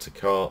click add to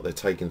cart, they're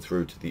taken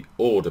through to the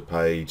order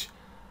page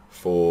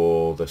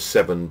for the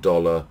 $7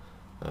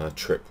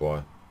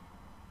 tripwire.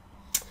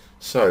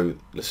 So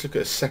let's look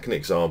at a second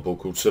example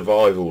called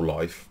Survival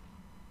Life.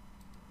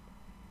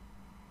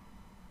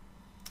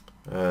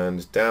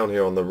 And down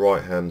here on the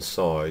right hand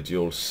side,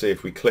 you'll see,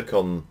 if we click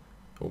on,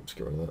 oops,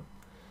 get rid of that.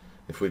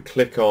 If we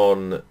click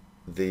on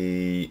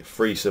the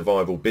free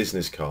survival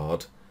business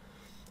card,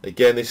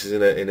 again, this is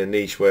in a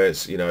niche where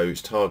it's, you know,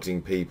 it's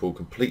targeting people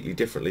completely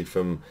differently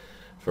from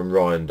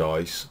Ryan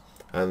Dice.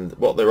 And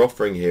what they're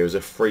offering here is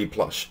a free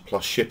plus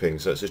shipping.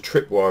 So it's a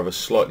tripwire of a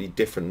slightly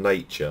different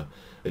nature.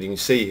 And you can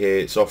see here,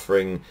 it's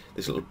offering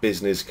this little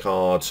business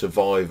card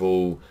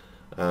survival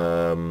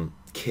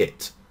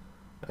kit.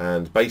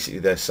 And basically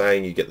they're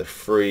saying you get the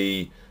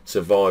free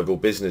survival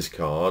business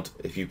card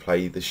if you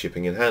pay the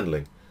shipping and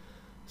handling.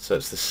 So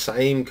it's the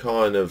same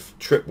kind of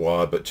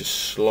tripwire, but just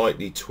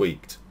slightly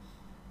tweaked.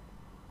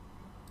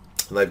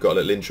 And they've got a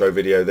little intro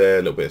video there,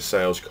 a little bit of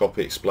sales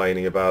copy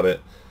explaining about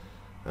it.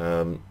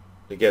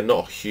 Again,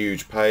 not a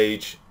huge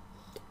page.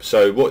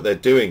 So what they're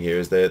doing here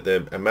is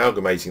they're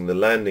amalgamating the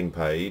landing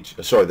page,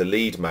 the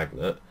lead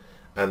magnet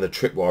and the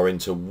tripwire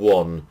into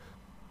one.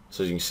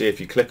 So as you can see, if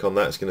you click on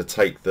that, it's going to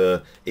take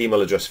the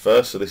email address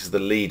first. So this is the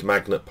lead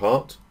magnet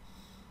part.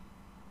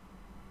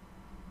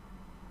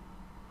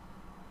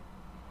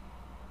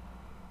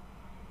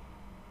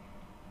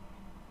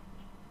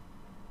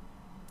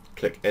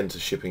 Click enter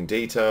shipping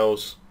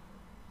details.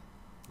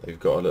 They've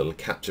got a little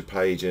capture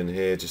page in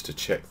here just to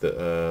check that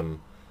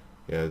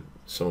you know,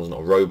 someone's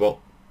not a robot.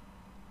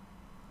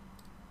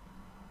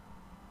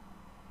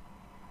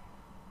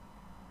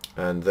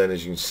 And then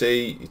as you can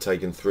see, you're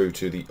taken through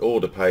to the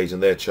order page,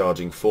 and they're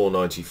charging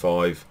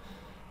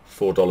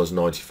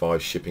 $4.95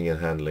 shipping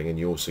and handling, and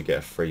you also get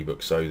a free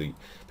book. So the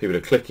people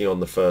are clicking on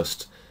the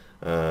first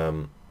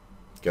going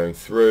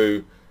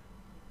through.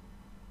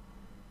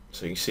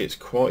 So you can see it's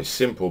quite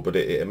simple, but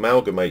it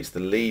amalgamates the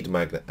lead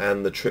magnet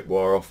and the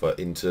tripwire offer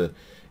into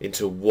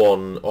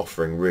one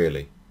offering,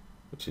 really,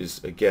 which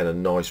is again a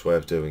nice way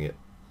of doing it.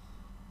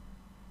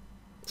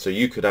 So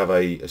you could have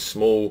a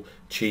small,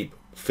 cheap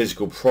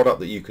physical product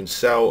that you can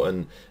sell,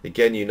 and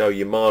again, you know,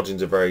 your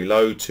margins are very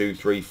low, £2,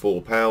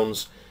 £3,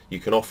 £4.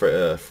 You can offer it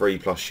a free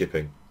plus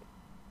shipping.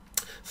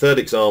 Third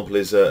example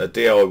is a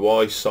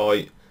DIY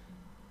site,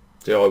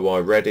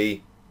 DIY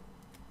ready,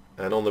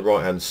 and on the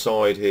right hand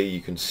side here you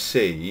can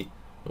see,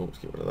 let's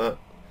get rid of that.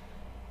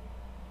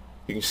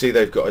 You can see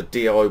they've got a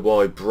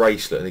DIY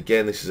bracelet, and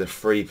again, this is a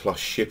free plus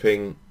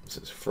shipping.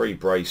 So it's a free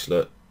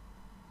bracelet,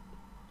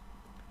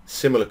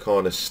 similar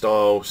kind of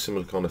style,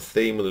 similar kind of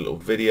theme with a little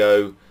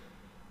video.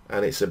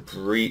 And it's a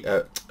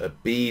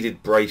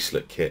beaded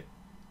bracelet kit.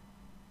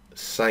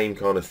 Same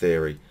kind of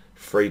theory.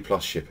 Free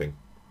plus shipping.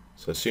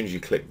 So as soon as you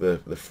click the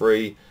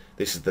free,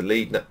 this is the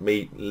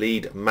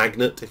lead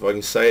magnet, if I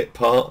can say it,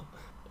 part.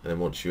 And then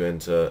once you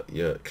enter,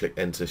 you click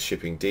enter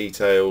shipping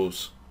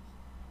details.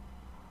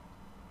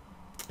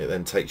 It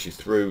then takes you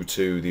through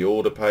to the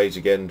order page.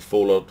 Again,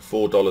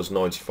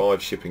 $4.95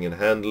 shipping and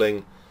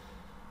handling.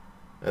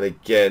 And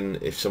again,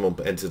 if someone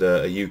entered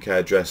a UK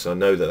address, I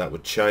know that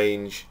would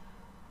change.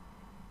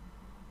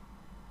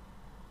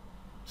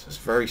 So it's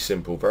very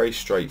simple, very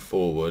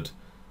straightforward.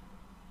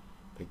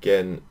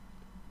 Again,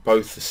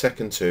 both the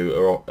second two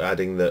are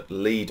adding the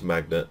lead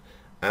magnet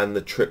and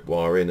the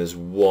tripwire in as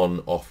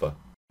one offer.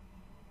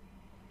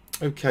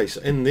 Okay, so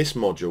in this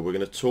module we're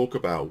going to talk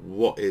about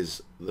what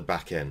is the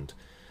back end.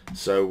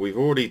 So we've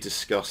already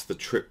discussed the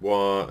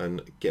tripwire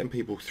and getting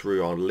people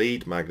through our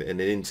lead magnet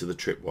and then into the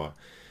tripwire.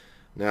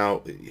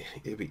 Now,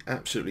 it'd be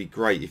absolutely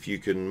great if you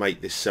can make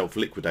this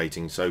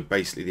self-liquidating, so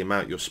basically the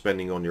amount you're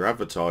spending on your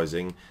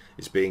advertising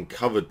is being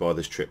covered by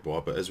this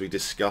tripwire, but as we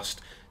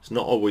discussed, it's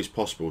not always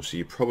possible, so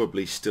you're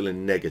probably still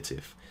in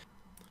negative.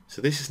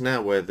 So this is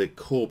now where the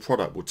core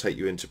product will take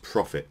you into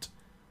profit.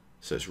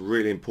 So it's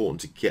really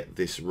important to get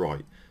this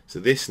right. So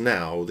this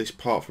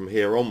part from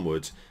here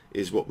onwards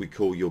is what we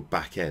call your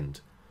back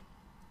end.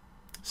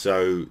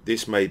 So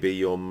this may be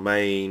your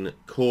main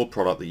core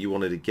product that you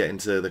wanted to get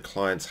into the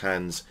client's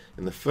hands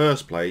in the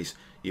first place.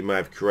 You may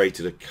have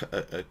created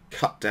a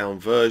cut down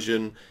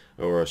version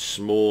or a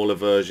smaller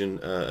version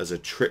as a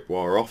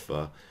tripwire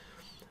offer,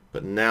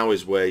 but now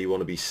is where you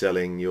want to be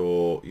selling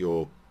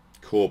your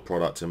core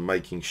product and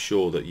making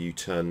sure that you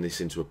turn this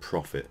into a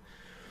profit.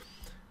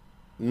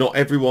 Not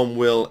everyone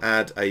will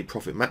add a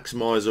profit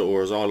maximizer,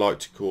 or as I like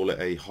to call it,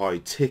 a high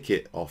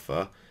ticket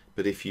offer.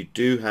 But if you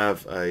do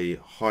have a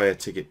higher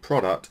ticket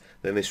product,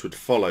 then this would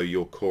follow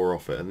your core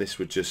offer, and this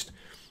would just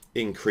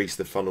increase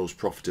the funnel's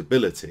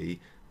profitability,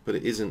 but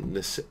it isn't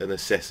a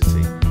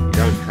necessity. You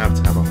don't have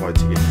to have a high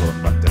ticket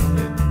product back down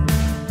here.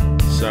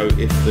 So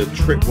if the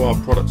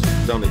tripwire product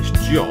has done its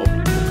job,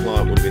 the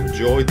client would have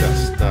enjoyed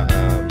that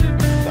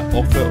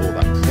offer or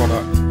that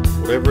product,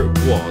 whatever it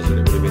was, and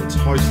it would have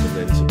enticed them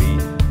then to be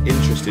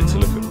interested to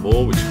look at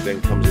more, which then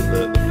comes in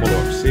the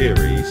follow-up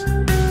series.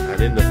 And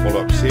in the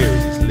follow-up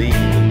series, it's leading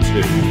them to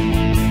the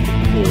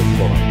core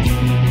product.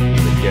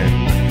 And again,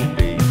 that could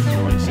be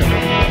 97,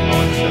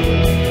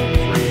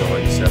 97,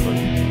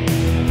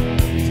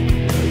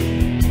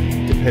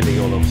 397, depending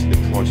on obviously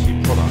the price of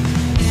your product.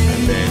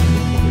 And then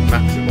with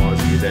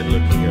Maximizer, you're then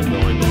looking at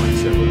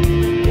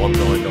 997,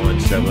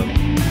 1997.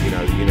 You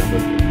know, you have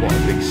quite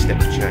a big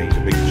step change, a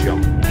big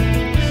jump.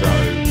 So,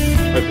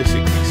 hope this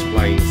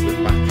explains the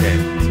back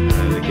end.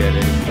 And again,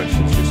 any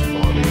questions, just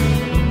fire me.